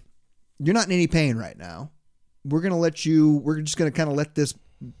 man, you're not in any pain right now. We're just going to kind of let this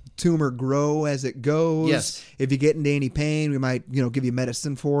tumor grow as it goes. Yes. If you get into any pain, we might, give you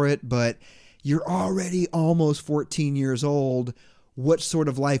medicine for it, but you're already almost 14 years old. What sort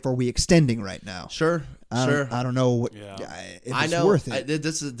of life are we extending right now? Sure. I don't know what, if I it's know. worth it.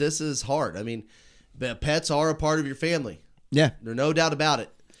 This is hard. I mean, pets are a part of your family. Yeah. There's no doubt about it.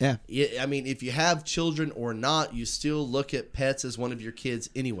 Yeah. I mean, if you have children or not, you still look at pets as one of your kids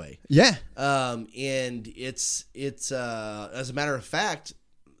anyway. Yeah. And it's as a matter of fact,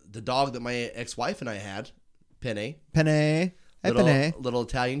 the dog that my ex-wife and I had, Penne. Penne. Hey, Penne. Little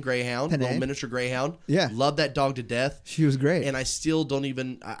Italian greyhound, Penne. little miniature greyhound. Yeah. Love that dog to death. She was great. And I still don't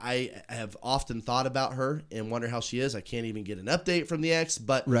even, I have often thought about her and wonder how she is. I can't even get an update from the ex,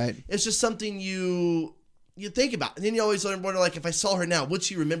 but Right. it's just something you think about. And then you always wonder, like, if I saw her now, would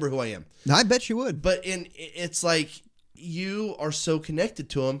she remember who I am? I bet she would. But it's like you are so connected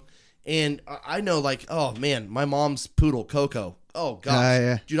to him. And I know, like, oh, man, my mom's poodle, Coco. Oh, gosh.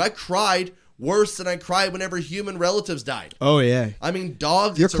 Yeah. Dude, I cried worse than I cried whenever human relatives died. Oh, yeah. I mean,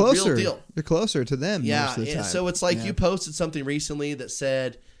 dogs, You're it's closer. a real deal. You're closer to them Yeah, most of the and time. so it's like Yeah. you posted something recently that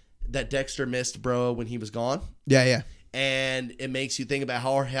said that Dexter missed bro when he was gone. Yeah. And it makes you think about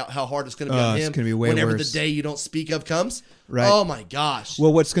how hard it's going to be Oh, on it's him gonna be way whenever worse. the day you don't speak of comes. Right. Oh, my gosh.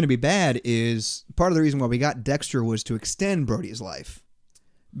 Well, what's going to be bad is part of the reason why we got Dexter was to extend Brody's life.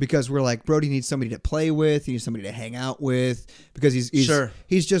 because we're like, Brody needs somebody to play with. He needs somebody to hang out with because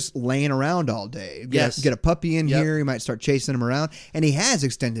he's just laying around all day. Get a puppy in here. He might start chasing him around. And he has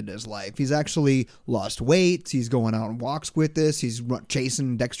extended his life. He's actually lost weight. He's going out on walks with us. He's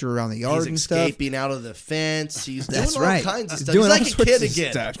chasing Dexter around the yard and stuff. He's escaping out of the fence. He's That's doing right. all kinds of He's stuff. doing He's all like a kid sorts of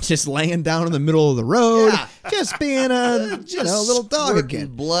again. stuff. Just laying down in the middle of the road. Yeah. Just being a little dog squirting again.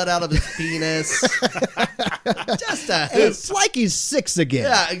 blood out of his penis. Just a hoot. It's like he's 6 again.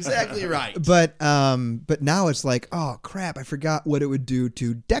 Yeah, exactly right. But now it's like, oh crap, I forgot what it would do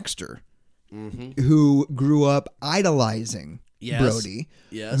to Dexter, who grew up idolizing Brody.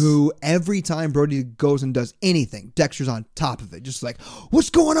 Yes. Who every time Brody goes and does anything, Dexter's on top of it. Just like,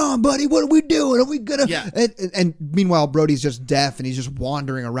 what's going on, buddy? What are we doing? Are we gonna and meanwhile Brody's just deaf and he's just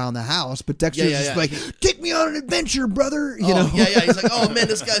wandering around the house, but Dexter's just like, take me on an adventure, brother. You know? Yeah. He's like, oh man,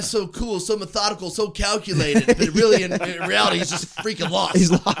 this guy's so cool, so methodical, so calculated. But really in reality he's just freaking lost. He's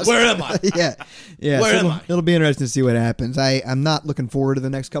lost. Where am I? Yeah. Where am I? It'll be interesting to see what happens. I'm not looking forward to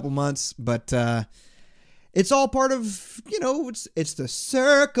the next couple months, but it's all part of, it's the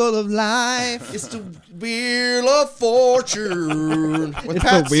circle of life. It's the Wheel of Fortune. With It's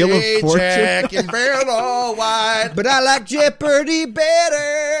the Wheel of Fortune. Jack and Vanna White. But I like Jeopardy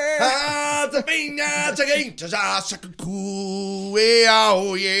better.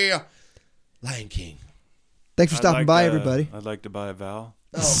 Oh yeah. Lion King. Thanks for stopping by, everybody. I'd like to buy a vowel.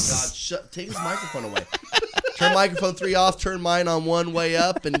 Oh God! Take his microphone away. Turn microphone 3 off. Turn mine on 1 way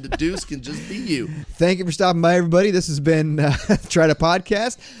up, and the deuce can just be you. Thank you for stopping by, everybody. This has been Try to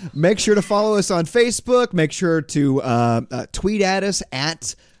Podcast. Make sure to follow us on Facebook. Make sure to tweet at us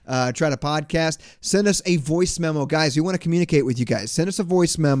at Try to Podcast. Send us a voice memo, guys. We want to communicate with you guys. Send us a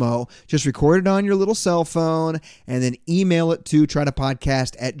voice memo. Just record it on your little cell phone, and then email it to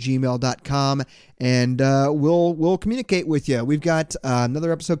trytopodcast@gmail.com. And we'll communicate with you. We've got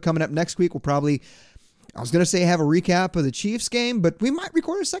another episode coming up next week. We'll probably, I was going to say have a recap of the Chiefs game, but we might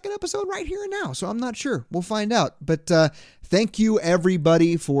record a second episode right here and now. So I'm not sure. We'll find out. But thank you,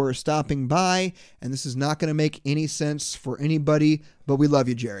 everybody, for stopping by. And this is not going to make any sense for anybody, but we love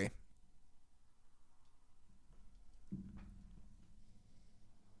you, Jerry.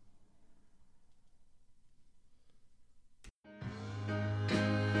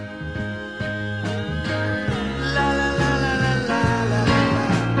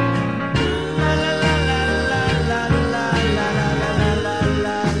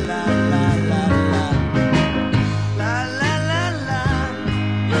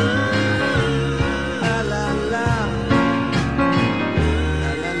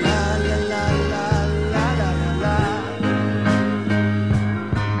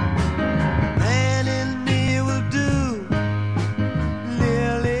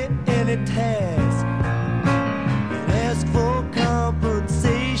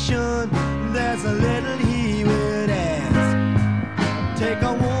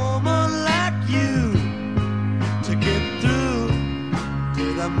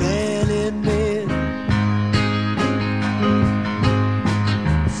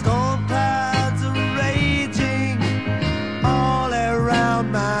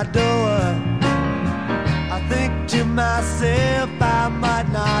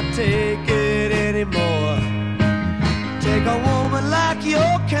 Take it anymore. Take a woman like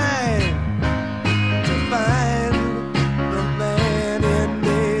your kind to find the man in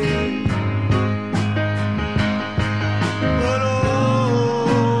me. But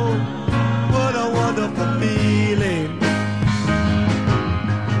oh, what a wonderful feeling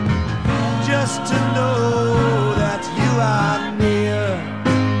just to know that you are near.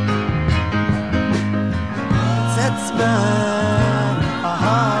 It sets my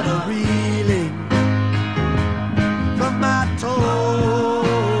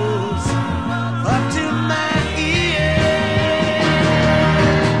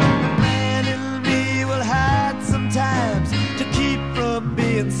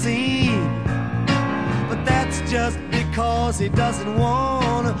he doesn't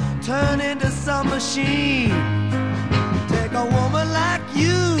want to turn into some machine. Take a woman like